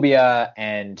neophobia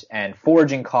and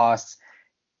foraging costs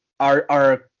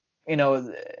are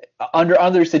under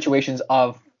other situations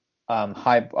of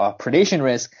high predation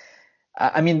risk,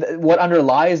 I mean, what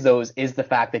underlies those is the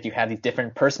fact that you have these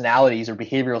different personalities or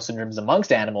behavioral syndromes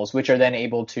amongst animals, which are then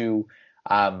able to,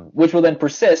 which will then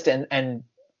persist, and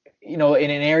in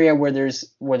an area where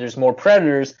there's more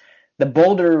predators, the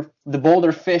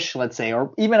bolder fish, let's say,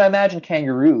 or even I imagine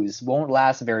kangaroos, won't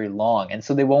last very long, and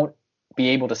so they won't be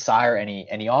able to sire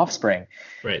any offspring.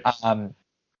 Right.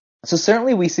 So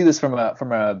certainly we see this from a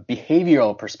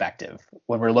behavioral perspective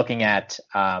when we're looking at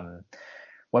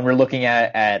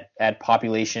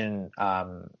population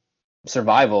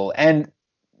survival. And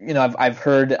I've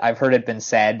heard it been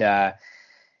said that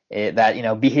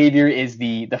behavior is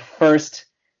the first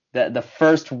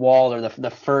wall, or the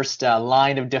first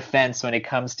line of defense when it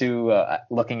comes to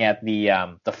looking at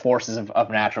the forces of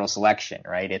natural selection,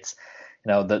 right? It's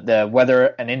the whether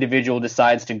an individual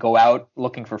decides to go out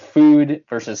looking for food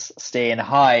versus stay and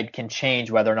hide can change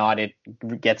whether or not it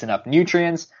gets enough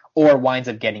nutrients or winds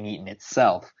up getting eaten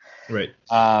itself. Right.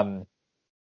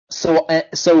 So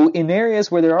in areas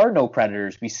where there are no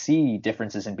predators, we see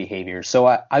differences in behavior. So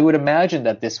I would imagine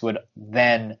that this would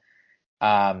then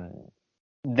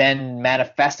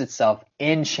manifest itself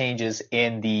in changes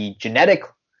in the genetic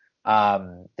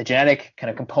kind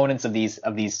of components of these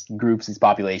groups, these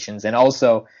populations, and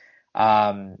also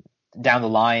down the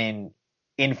line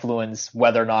influence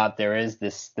whether or not there is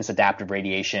this adaptive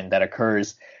radiation that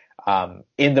occurs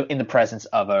in the presence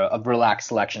of a relaxed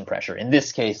selection pressure. In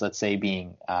this case, let's say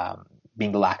being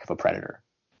the lack of a predator.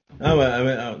 No,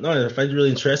 I find it really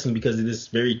interesting because it is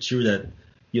very true that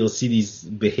you'll see these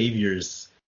behaviors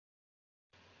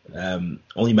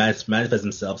only manifest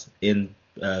themselves in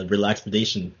relaxed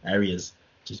predation areas,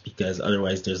 just because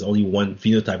otherwise there's only one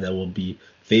phenotype that will be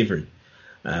favored.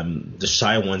 The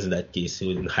shy ones in that case,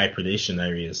 in high predation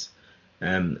areas.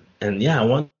 And yeah, I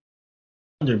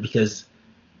wonder because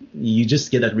you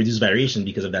just get that reduced variation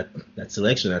because of that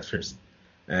selection at first.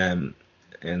 And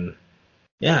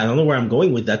yeah, I don't know where I'm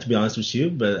going with that, to be honest with you,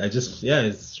 but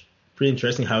it's pretty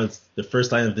interesting how it's the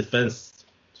first line of defense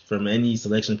from any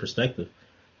selection perspective,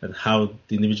 and how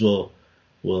the individual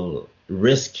will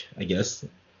risk, I guess,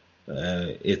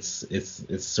 its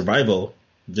survival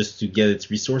just to get its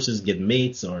resources, get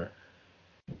mates, or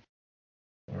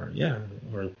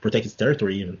protect its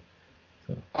territory even.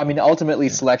 So, I mean, ultimately,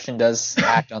 selection does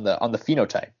act on the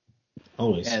phenotype.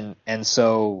 Always. And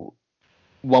so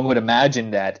one would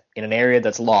imagine that in an area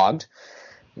that's logged,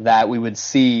 that we would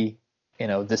see,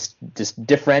 this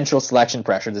differential selection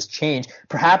pressure, this change,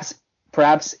 perhaps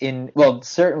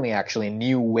certainly actually in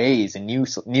new ways and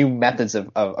new methods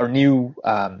or new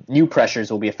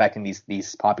pressures will be affecting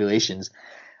these populations.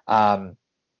 And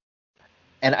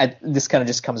this kind of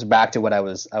just comes back to what I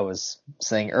was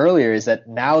saying earlier, is that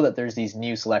now that there's these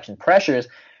new selection pressures,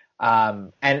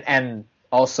 and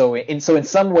also in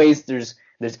some ways there's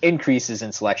increases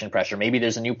in selection pressure. Maybe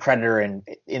there's a new predator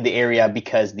in the area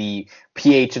because the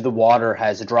pH of the water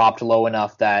has dropped low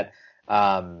enough that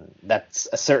a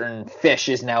certain fish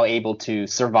is now able to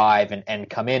survive and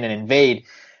come in and invade.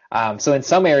 So in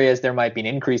some areas there might be an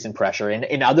increase in pressure.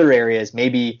 In other areas,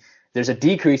 maybe there's a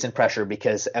decrease in pressure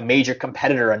because a major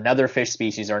competitor, another fish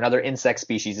species or another insect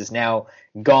species, is now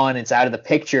gone. It's out of the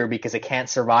picture because it can't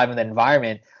survive in the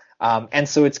environment. And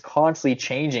so it's constantly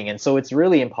changing. And so it's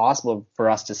really impossible for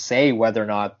us to say whether or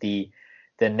not the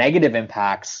negative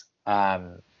impacts,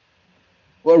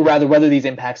 or rather whether these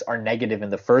impacts are negative in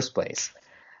the first place.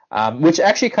 Which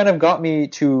actually kind of got me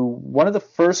to one of the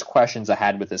first questions I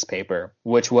had with this paper,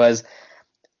 which was,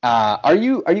 are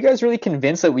you guys really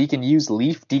convinced that we can use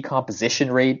leaf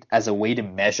decomposition rate as a way to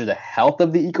measure the health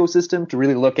of the ecosystem, to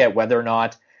really look at whether or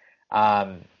not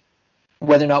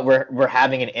we're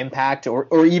having an impact,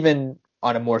 or even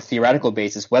on a more theoretical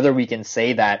basis, whether we can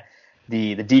say that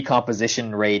the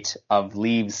decomposition rate of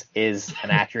leaves is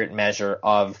an accurate measure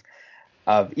of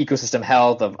ecosystem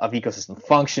health, of ecosystem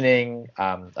functioning,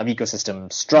 of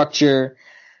ecosystem structure,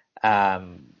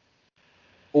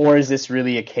 or is this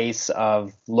really a case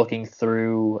of looking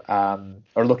through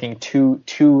or looking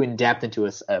too in depth into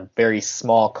a very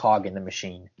small cog in the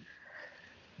machine?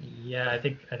 Yeah, I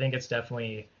think it's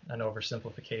definitely an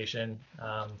oversimplification.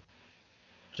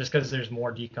 Just because there's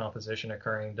more decomposition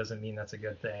occurring doesn't mean that's a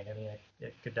good thing. I mean,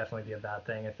 it could definitely be a bad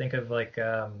thing. I think of like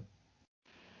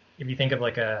if you think of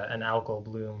like an algal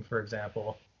bloom, for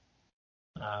example,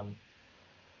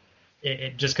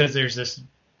 it just because there's this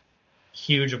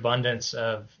huge abundance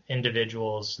of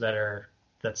individuals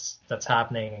that's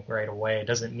happening right away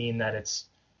doesn't mean that it's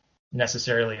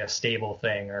necessarily a stable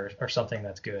thing or something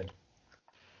that's good.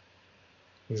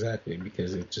 Exactly,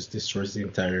 because it just destroys the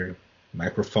entire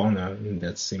microfauna in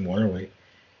that same waterway.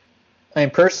 I mean,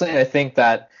 personally, I think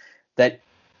that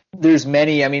there's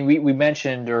many. I mean, we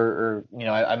mentioned, or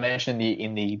I mentioned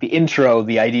in the intro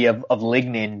the idea of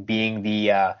lignin being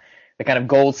the kind of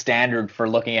gold standard for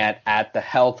looking at the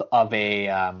health of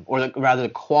rather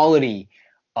the quality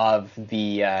of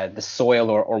the soil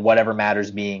or whatever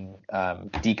matters being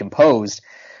decomposed,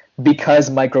 because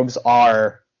microbes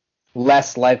are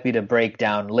less likely to break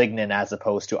down lignin as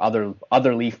opposed to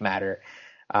other leaf matter.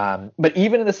 But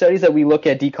even in the studies that we look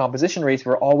at decomposition rates,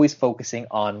 we're always focusing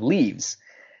on leaves,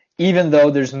 even though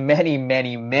there's many,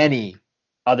 many, many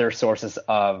other sources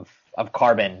of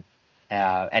carbon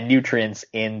and nutrients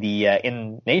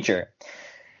in nature.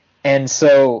 And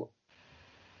so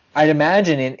I'd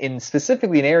imagine in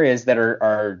specifically in areas that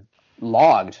are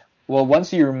logged, well,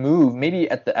 once you remove, maybe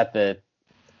at the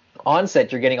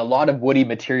onset, you're getting a lot of woody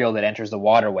material that enters the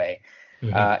waterway.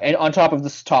 And on top of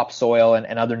this topsoil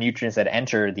and other nutrients that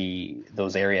enter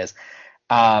those areas.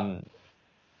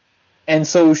 And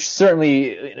so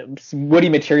certainly woody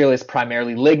material is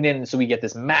primarily lignin, so we get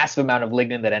this massive amount of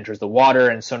lignin that enters the water.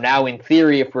 And so now in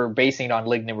theory, if we're basing it on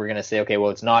lignin, we're going to say, okay, well,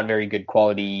 it's not very good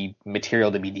quality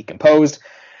material to be decomposed.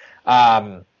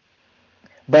 But,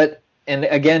 and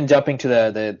again, jumping to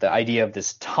the idea of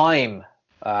this time,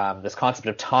 this concept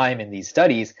of time in these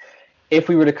studies, if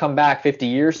we were to come back 50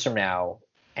 years from now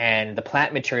and the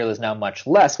plant material is now much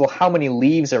less, well, how many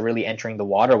leaves are really entering the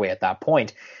waterway at that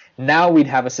point? Now we'd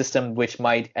have a system which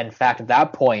might, in fact, at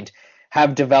that point,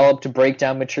 have developed to break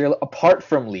down material apart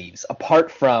from leaves, apart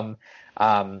from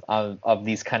of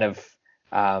these kind of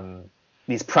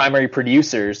these primary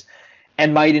producers,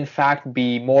 and might in fact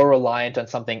be more reliant on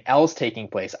something else taking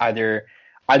place. Either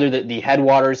the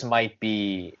headwaters might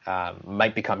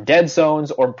become dead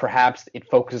zones, or perhaps it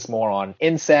focuses more on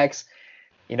insects.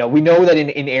 We know that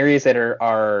in areas that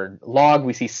are logged,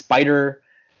 we see spider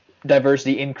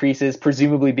diversity increases,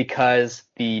 presumably because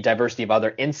the diversity of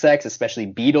other insects, especially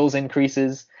beetles,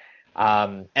 increases.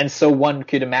 And so one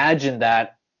could imagine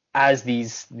that as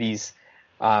these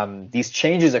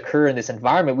changes occur in this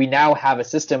environment, we now have a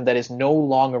system that is no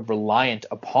longer reliant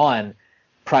upon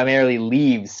primarily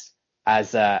leaves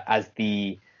as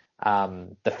the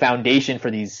foundation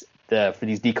for these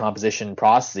decomposition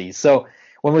processes. So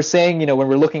when we're saying, when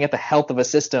we're looking at the health of a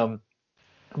system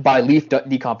by leaf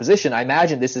decomposition, I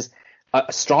imagine this is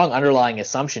a strong underlying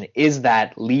assumption, is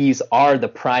that leaves are the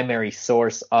primary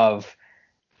source of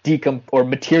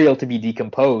material to be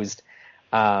decomposed.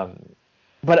 But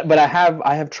I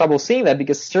have trouble seeing that,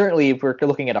 because certainly if we're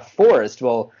looking at a forest,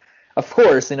 well, of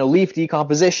course, leaf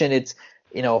decomposition, it's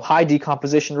high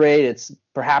decomposition rate, it's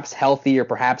perhaps healthy or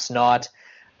perhaps not,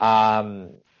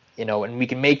 and we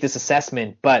can make this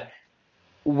assessment. But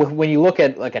when you look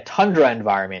at like a tundra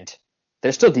environment,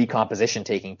 there's still decomposition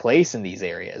taking place in these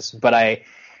areas. But I'd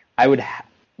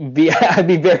be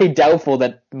very doubtful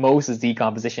that most of the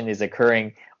decomposition is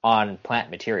occurring on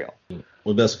plant material.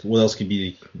 What else could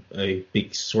be a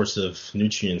big source of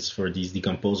nutrients for these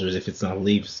decomposers if it's not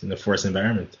leaves in the forest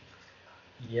environment?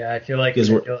 Yeah, I feel like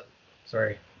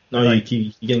sorry. No,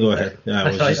 you can go ahead. Yeah,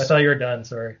 I thought you were done.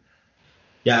 Sorry.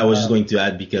 Yeah, I was just going to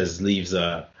add, because leaves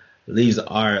are,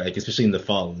 like, especially in the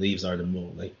fall, leaves are the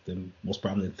most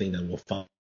prominent thing that will fall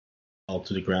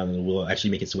to the ground and will actually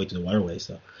make its way to the waterway.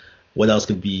 So what else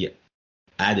could be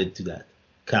added to that?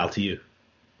 Kyle, to you.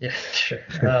 Yeah, sure.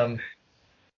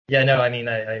 Yeah, no, I mean,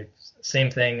 I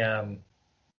same thing.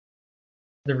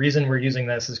 The reason we're using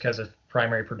this is because of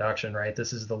primary production, right?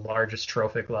 This is the largest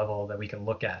trophic level that we can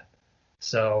look at.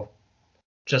 So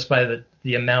just by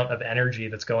the amount of energy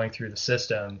that's going through the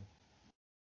system,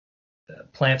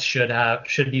 plants should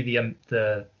be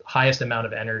the highest amount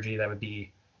of energy that would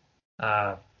be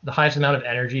the highest amount of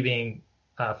energy being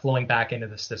flowing back into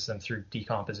the system through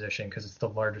decomposition, because it's the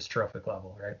largest trophic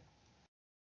level, right?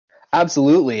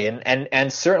 Absolutely,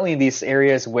 and certainly in these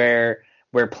areas where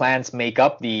plants make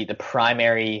up the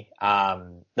primary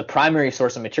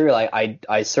source of material,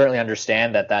 I certainly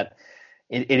understand that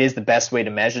it is the best way to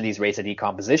measure these rates of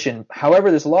decomposition.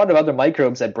 However, there's a lot of other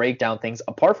microbes that break down things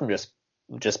apart from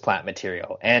just plant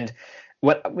material. And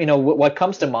what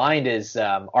comes to mind is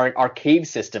our cave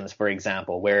systems, for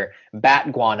example, where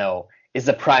bat guano is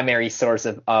the primary source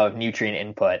of nutrient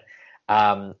input.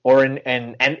 And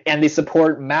they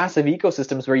support massive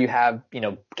ecosystems where you have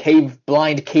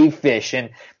blind cave fish,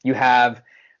 and you have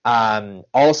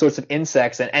all sorts of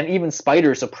insects and even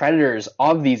spiders, so predators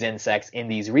of these insects in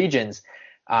these regions.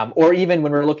 Or even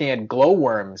when we're looking at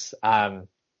glowworms,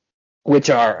 which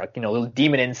are little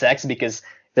demon insects, because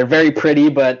they're very pretty,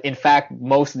 but in fact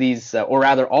most of these, or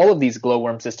rather all of these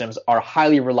glowworm systems, are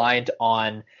highly reliant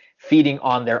on feeding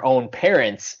on their own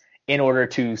parents in order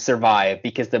to survive,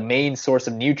 because the main source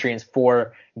of nutrients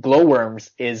for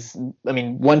glowworms is, I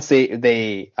mean, once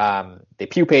they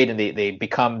pupate and they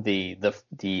become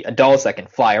the adults that can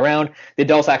fly around, the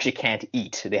adults actually can't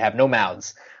eat. They have no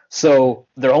mouths. So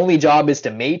their only job is to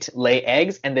mate, lay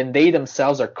eggs, and then they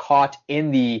themselves are caught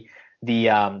in the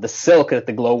silk that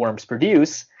the glowworms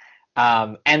produce.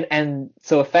 And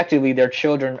so effectively their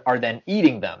children are then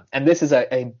eating them. And this is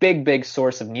a big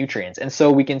source of nutrients. And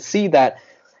so we can see that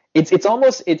it's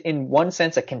almost in one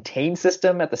sense a contained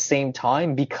system at the same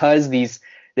time, because there's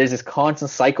this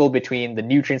constant cycle between the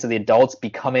nutrients of the adults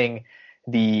becoming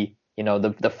the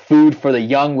food for the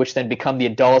young, which then become the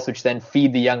adults, which then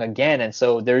feed the young again. And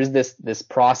so there's this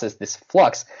process, this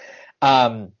flux.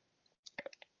 But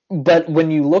when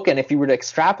you look, and if you were to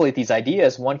extrapolate these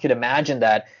ideas, one could imagine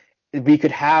that we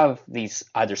could have these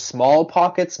either small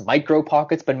pockets, micro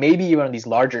pockets, but maybe even on these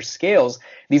larger scales,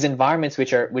 these environments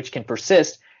which can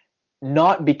persist,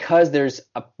 not because there's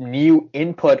a new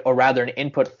input, or rather an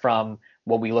input from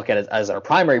what we look at as our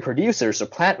primary producers, so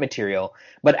plant material,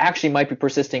 but actually might be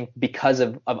persisting because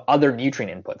of other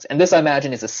nutrient inputs. And this, I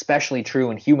imagine, is especially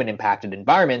true in human impacted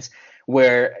environments,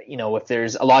 where, if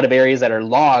there's a lot of areas that are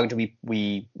logged,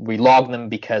 we log them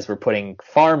because we're putting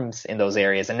farms in those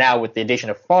areas. And now with the addition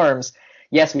of farms,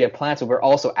 yes, we have plants, but we're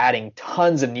also adding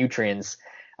tons of nutrients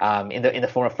in the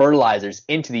form of fertilizers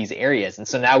into these areas. And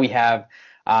so now we have,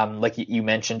 like you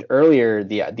mentioned earlier,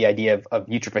 the idea of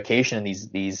eutrophication in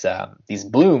these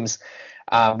blooms.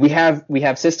 We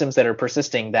have systems that are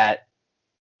persisting that,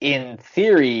 in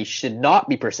theory, should not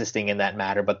be persisting in that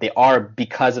matter, but they are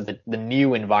because of the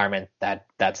new environment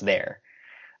that's there.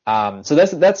 So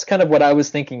that's kind of what I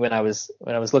was thinking when I was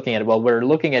looking at it. Well, we're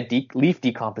looking at leaf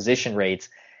decomposition rates,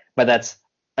 but that's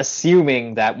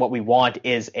assuming that what we want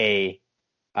is a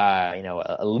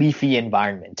leafy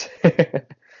environment.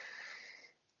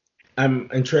 I'm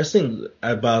interested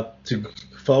to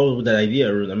follow that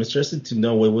idea. I'm interested to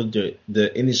know what would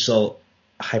the initial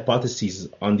hypotheses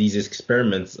on these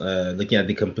experiments, looking at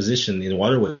decomposition in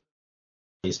waterways,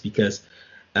 because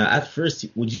at first,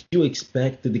 would you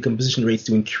expect the decomposition rates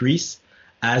to increase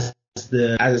as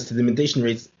the sedimentation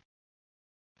rates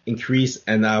increase,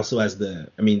 and also as the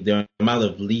amount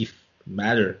of leaf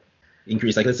matter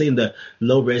increase? Like, let's say in the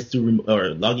low residue or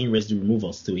logging residue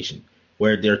removal situation,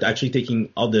 where they're actually taking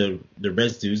all the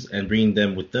residues and bringing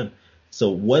them with them.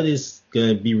 So what is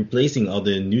going to be replacing all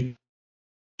the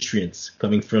nutrients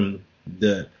coming from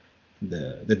the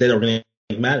dead organic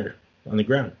matter on the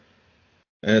ground?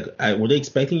 Were they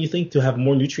expecting, you think, to have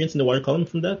more nutrients in the water column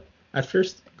from that at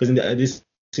first? Because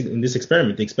in this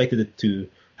experiment, they expected it to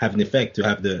have an effect, to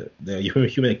have the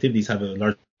human activities have a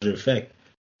larger effect.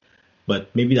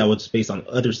 But maybe that was based on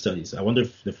other studies. I wonder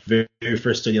if the very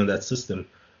first study on that system,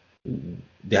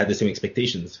 they had the same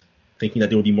expectations, thinking that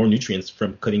there would be more nutrients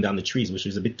from cutting down the trees, which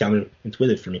is a bit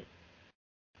counterintuitive for me.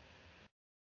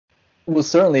 Well,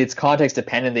 certainly it's context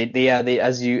dependent. They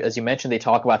as you mentioned, they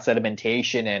talk about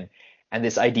sedimentation and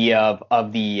this idea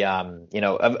of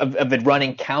it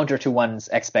running counter to one's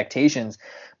expectations.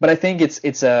 But I think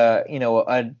it's a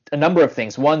number of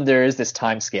things. One, there is this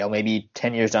time scale. Maybe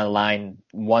 10 years down the line,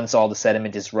 once all the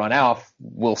sediment is run off,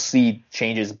 we'll see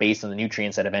changes based on the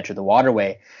nutrients that have entered the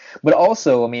waterway. But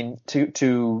also,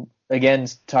 to again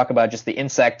talk about just the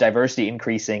insect diversity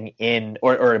increasing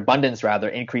or abundance rather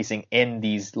increasing in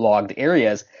these logged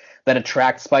areas that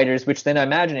attract spiders, which then I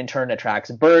imagine in turn attracts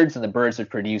birds, and the birds would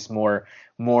produce more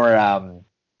of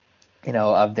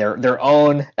their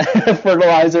own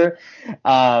fertilizer.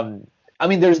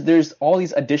 There's all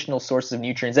these additional sources of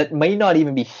nutrients that may not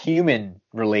even be human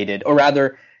related, or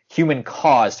rather human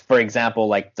caused. For example,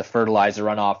 like the fertilizer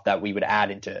runoff that we would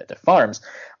add into farms,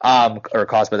 or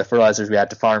caused by the fertilizers we add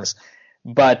to farms.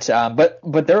 But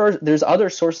there's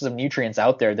other sources of nutrients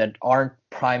out there that aren't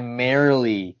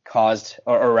primarily caused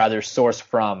or rather sourced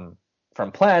from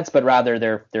plants, but rather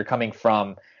they're coming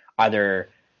from either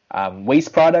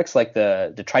waste products like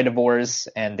the detritivores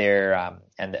and their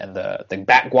and the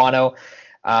bat guano,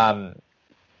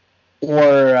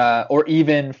 or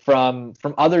even from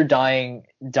other dying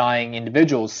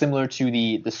individuals, similar to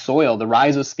the soil, the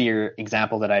rhizosphere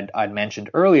example that I'd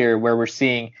mentioned earlier, where we're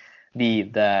seeing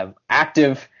the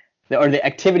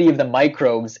activity of the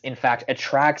microbes in fact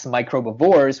attracts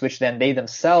microbivores, which then they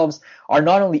themselves are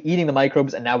not only eating the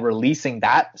microbes and now releasing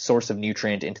that source of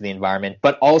nutrient into the environment,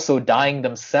 but also dying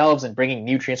themselves and bringing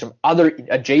nutrients from other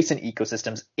adjacent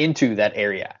ecosystems into that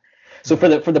area. So for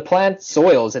the plant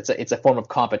soils, it's a form of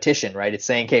competition, right? It's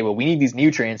saying, okay, well, we need these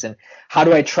nutrients, and how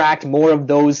do I attract more of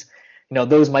those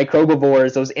those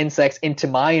microbivores, those insects into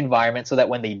my environment so that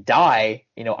when they die,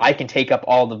 I can take up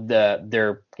all of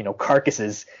their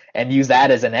carcasses and use that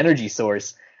as an energy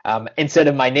source, instead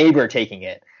of my neighbor taking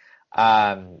it.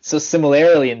 So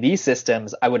similarly in these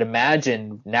systems, I would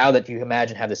imagine, now that you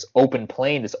have this open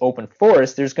plain, this open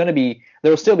forest, there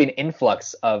will still be an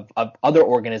influx of other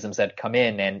organisms that come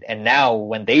in, and now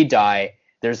when they die,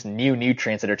 there's new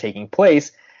nutrients that are taking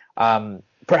place.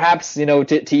 Perhaps,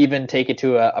 to even take it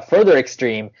to a further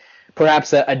extreme,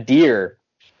 perhaps a deer,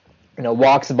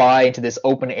 walks by into this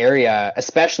open area,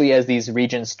 especially as these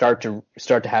regions start to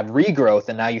have regrowth,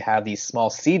 and now you have these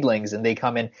small seedlings, and they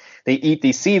come in, they eat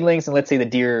these seedlings, and let's say the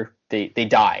deer, they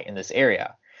die in this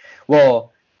area.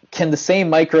 Well, can the same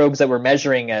microbes that we're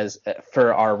measuring as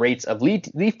for our rates of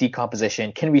leaf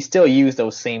decomposition, can we still use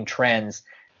those same trends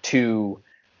to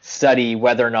study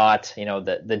whether or not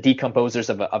the decomposers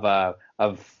of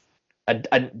a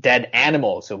dead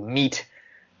animal, so meat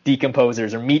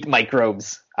decomposers or meat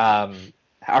microbes,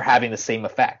 are having the same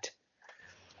effect?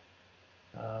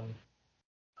 I'm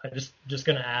just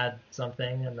going to add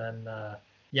something, and then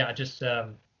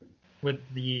with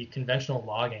the conventional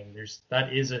logging,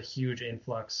 that is a huge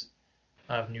influx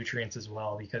of nutrients as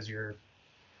well, because you're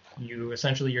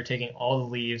taking all the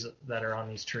leaves that are on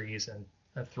these trees and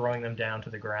throwing them down to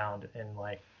the ground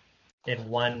in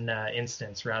one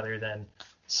instance, rather than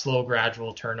slow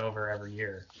gradual turnover every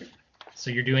year. So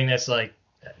you're doing this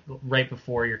right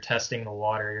before you're testing the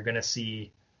water. You're going to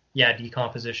see,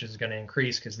 decomposition is going to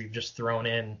increase because we've just thrown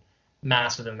in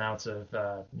massive amounts of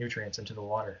nutrients into the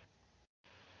water.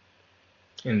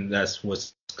 And that's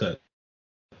what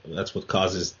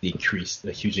causes the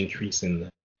huge increase in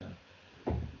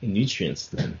nutrients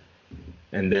then.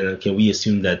 And then can we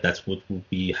assume that that's what will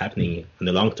be happening in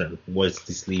the long term once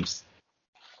these leaves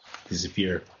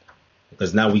disappear?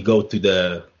 Because now we go to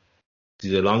the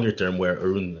longer term, where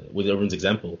with Arun's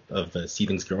example of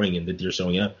seedlings growing and the deer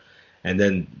showing up, and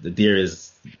then the deer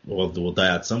will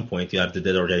die at some point. You have the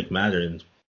dead organic matter, and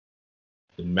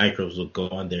the microbes will go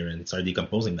on there and start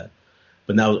decomposing that.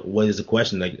 But now, what is the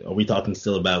question? Are we talking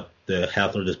still about the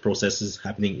health or the processes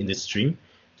happening in the stream?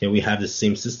 Can we have the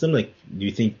same system? Do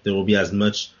you think there will be as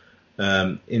much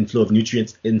inflow of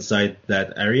nutrients inside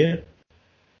that area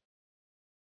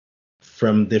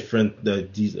from different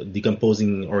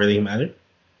decomposing organic matter?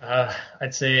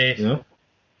 I'd say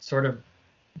sort of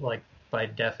by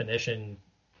definition,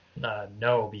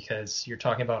 no, because you're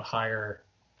talking about higher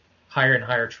and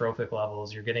higher trophic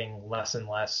levels. You're getting less and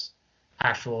less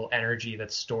actual energy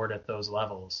that's stored at those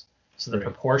levels. So the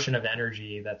proportion of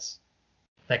energy that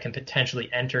can potentially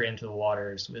enter into the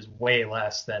waters is way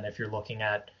less than if you're looking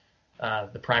at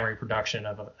the primary production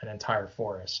of an entire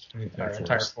forest,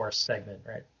 entire forest segment,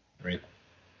 right? Right.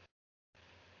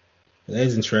 That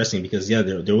is interesting because,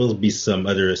 there will be some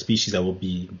other species that will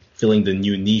be filling the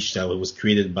new niche that was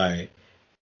created by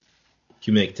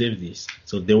human activities.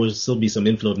 So there will still be some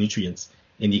inflow of nutrients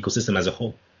in the ecosystem as a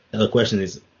whole. Now the question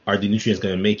is, are the nutrients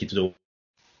going to make it to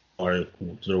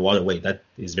the waterway? That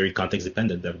is very context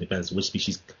dependent. That depends which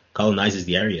species colonizes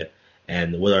the area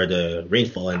and what are the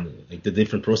rainfall and the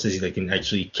different processes that can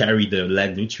actually carry the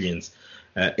land nutrients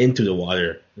into the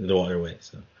waterway.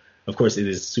 So, of course, it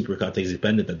is super context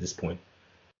dependent at this point.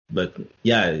 But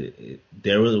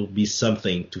there will be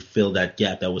something to fill that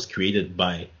gap that was created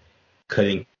by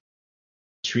cutting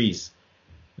trees,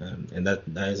 and that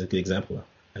is a good example,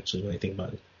 actually, when I think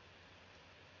about it.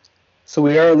 So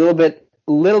we are a little bit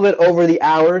over the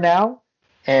hour now,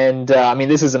 and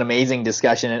this is an amazing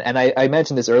discussion, and I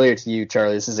mentioned this earlier to you,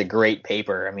 Charlie. This is a great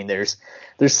paper.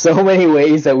 there's so many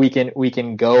ways that we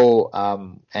can go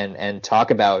and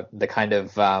talk about the kind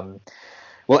of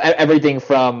everything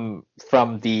from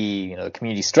the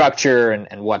community structure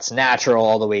and what's natural,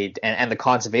 all the way and the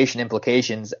conservation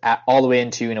implications, all the way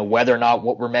into whether or not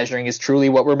what we're measuring is truly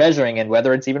what we're measuring and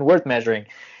whether it's even worth measuring.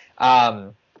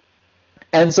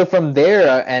 And so from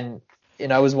there,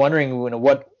 I was wondering,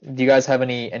 what do you guys have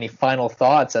any final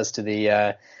thoughts as to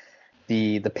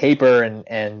the paper,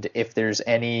 and if there's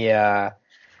any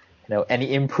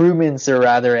any improvements, or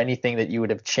rather anything that you would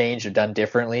have changed or done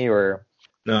differently? Or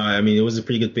no, it was a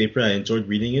pretty good paper. I enjoyed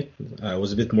reading it. I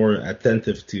was a bit more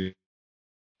attentive to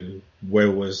who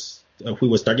it was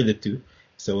targeted to,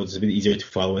 so it was a bit easier to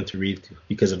follow and to read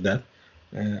because of that.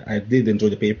 I did enjoy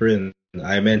the paper, and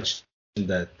I mentioned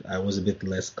that I was a bit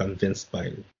less convinced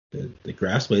by the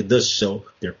graphs, but it does show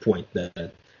their point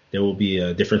that there will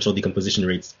be differential decomposition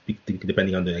rates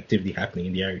depending on the activity happening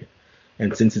in the area.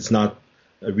 And since it's not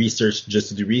a research just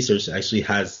to do research, it actually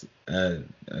has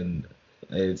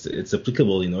it's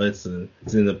applicable. It's an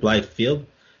applied field.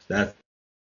 That's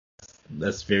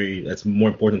that's more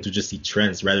important to just see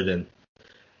trends rather than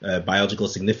biological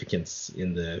significance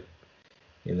in the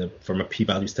from a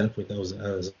p-value standpoint,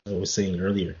 as I was saying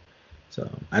earlier. So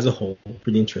as a whole,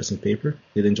 pretty interesting paper.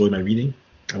 Did enjoy my reading.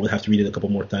 I would have to read it a couple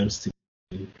more times to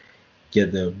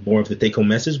get more of the take-home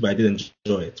message, but I did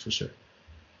enjoy it for sure.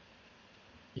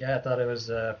 Yeah, I thought it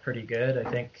was pretty good. I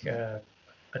think a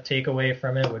takeaway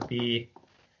from it would be,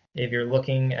 if you're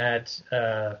looking at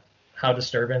how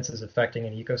disturbance is affecting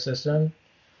an ecosystem,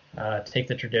 take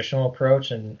the traditional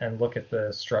approach and look at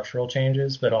the structural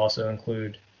changes, but also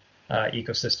include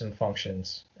ecosystem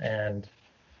functions. And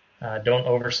don't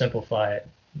oversimplify it.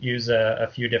 Use a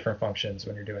few different functions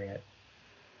when you're doing it.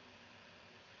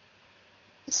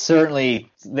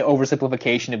 Certainly, the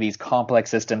oversimplification of these complex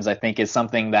systems, I think, is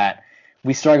something that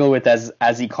we struggle with as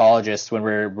ecologists when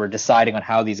we're deciding on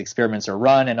how these experiments are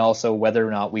run, and also whether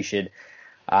or not we should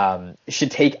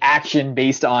take action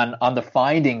based on the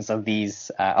findings of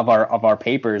these of our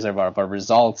papers, of our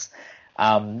results.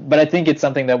 But I think it's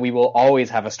something that we will always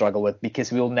have a struggle with,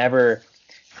 because we will never,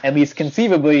 at least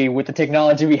conceivably, with the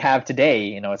technology we have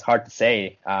today, it's hard to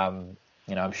say.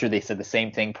 I'm sure they said the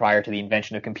same thing prior to the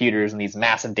invention of computers and these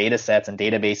massive data sets and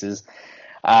databases,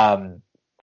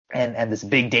 and this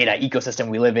big data ecosystem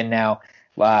we live in now,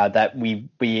 that we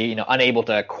unable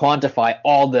to quantify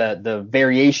all the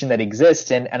variation that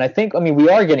exists. And I think, we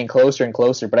are getting closer and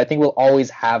closer, but I think we'll always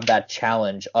have that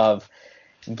challenge of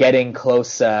getting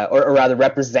close, or rather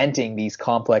representing these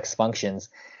complex functions.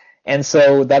 And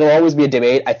so that'll always be a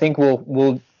debate. I think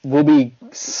we'll be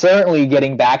certainly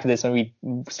getting back to this when we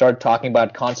start talking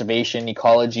about conservation,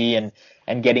 ecology, and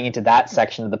getting into that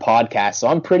section of the podcast. So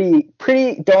I'm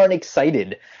pretty darn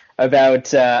excited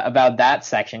about that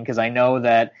section, because I know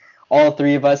that all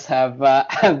three of us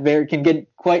can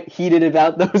get quite heated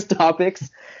about those topics.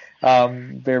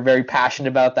 They're very passionate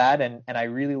about that, and I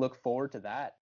really look forward to that.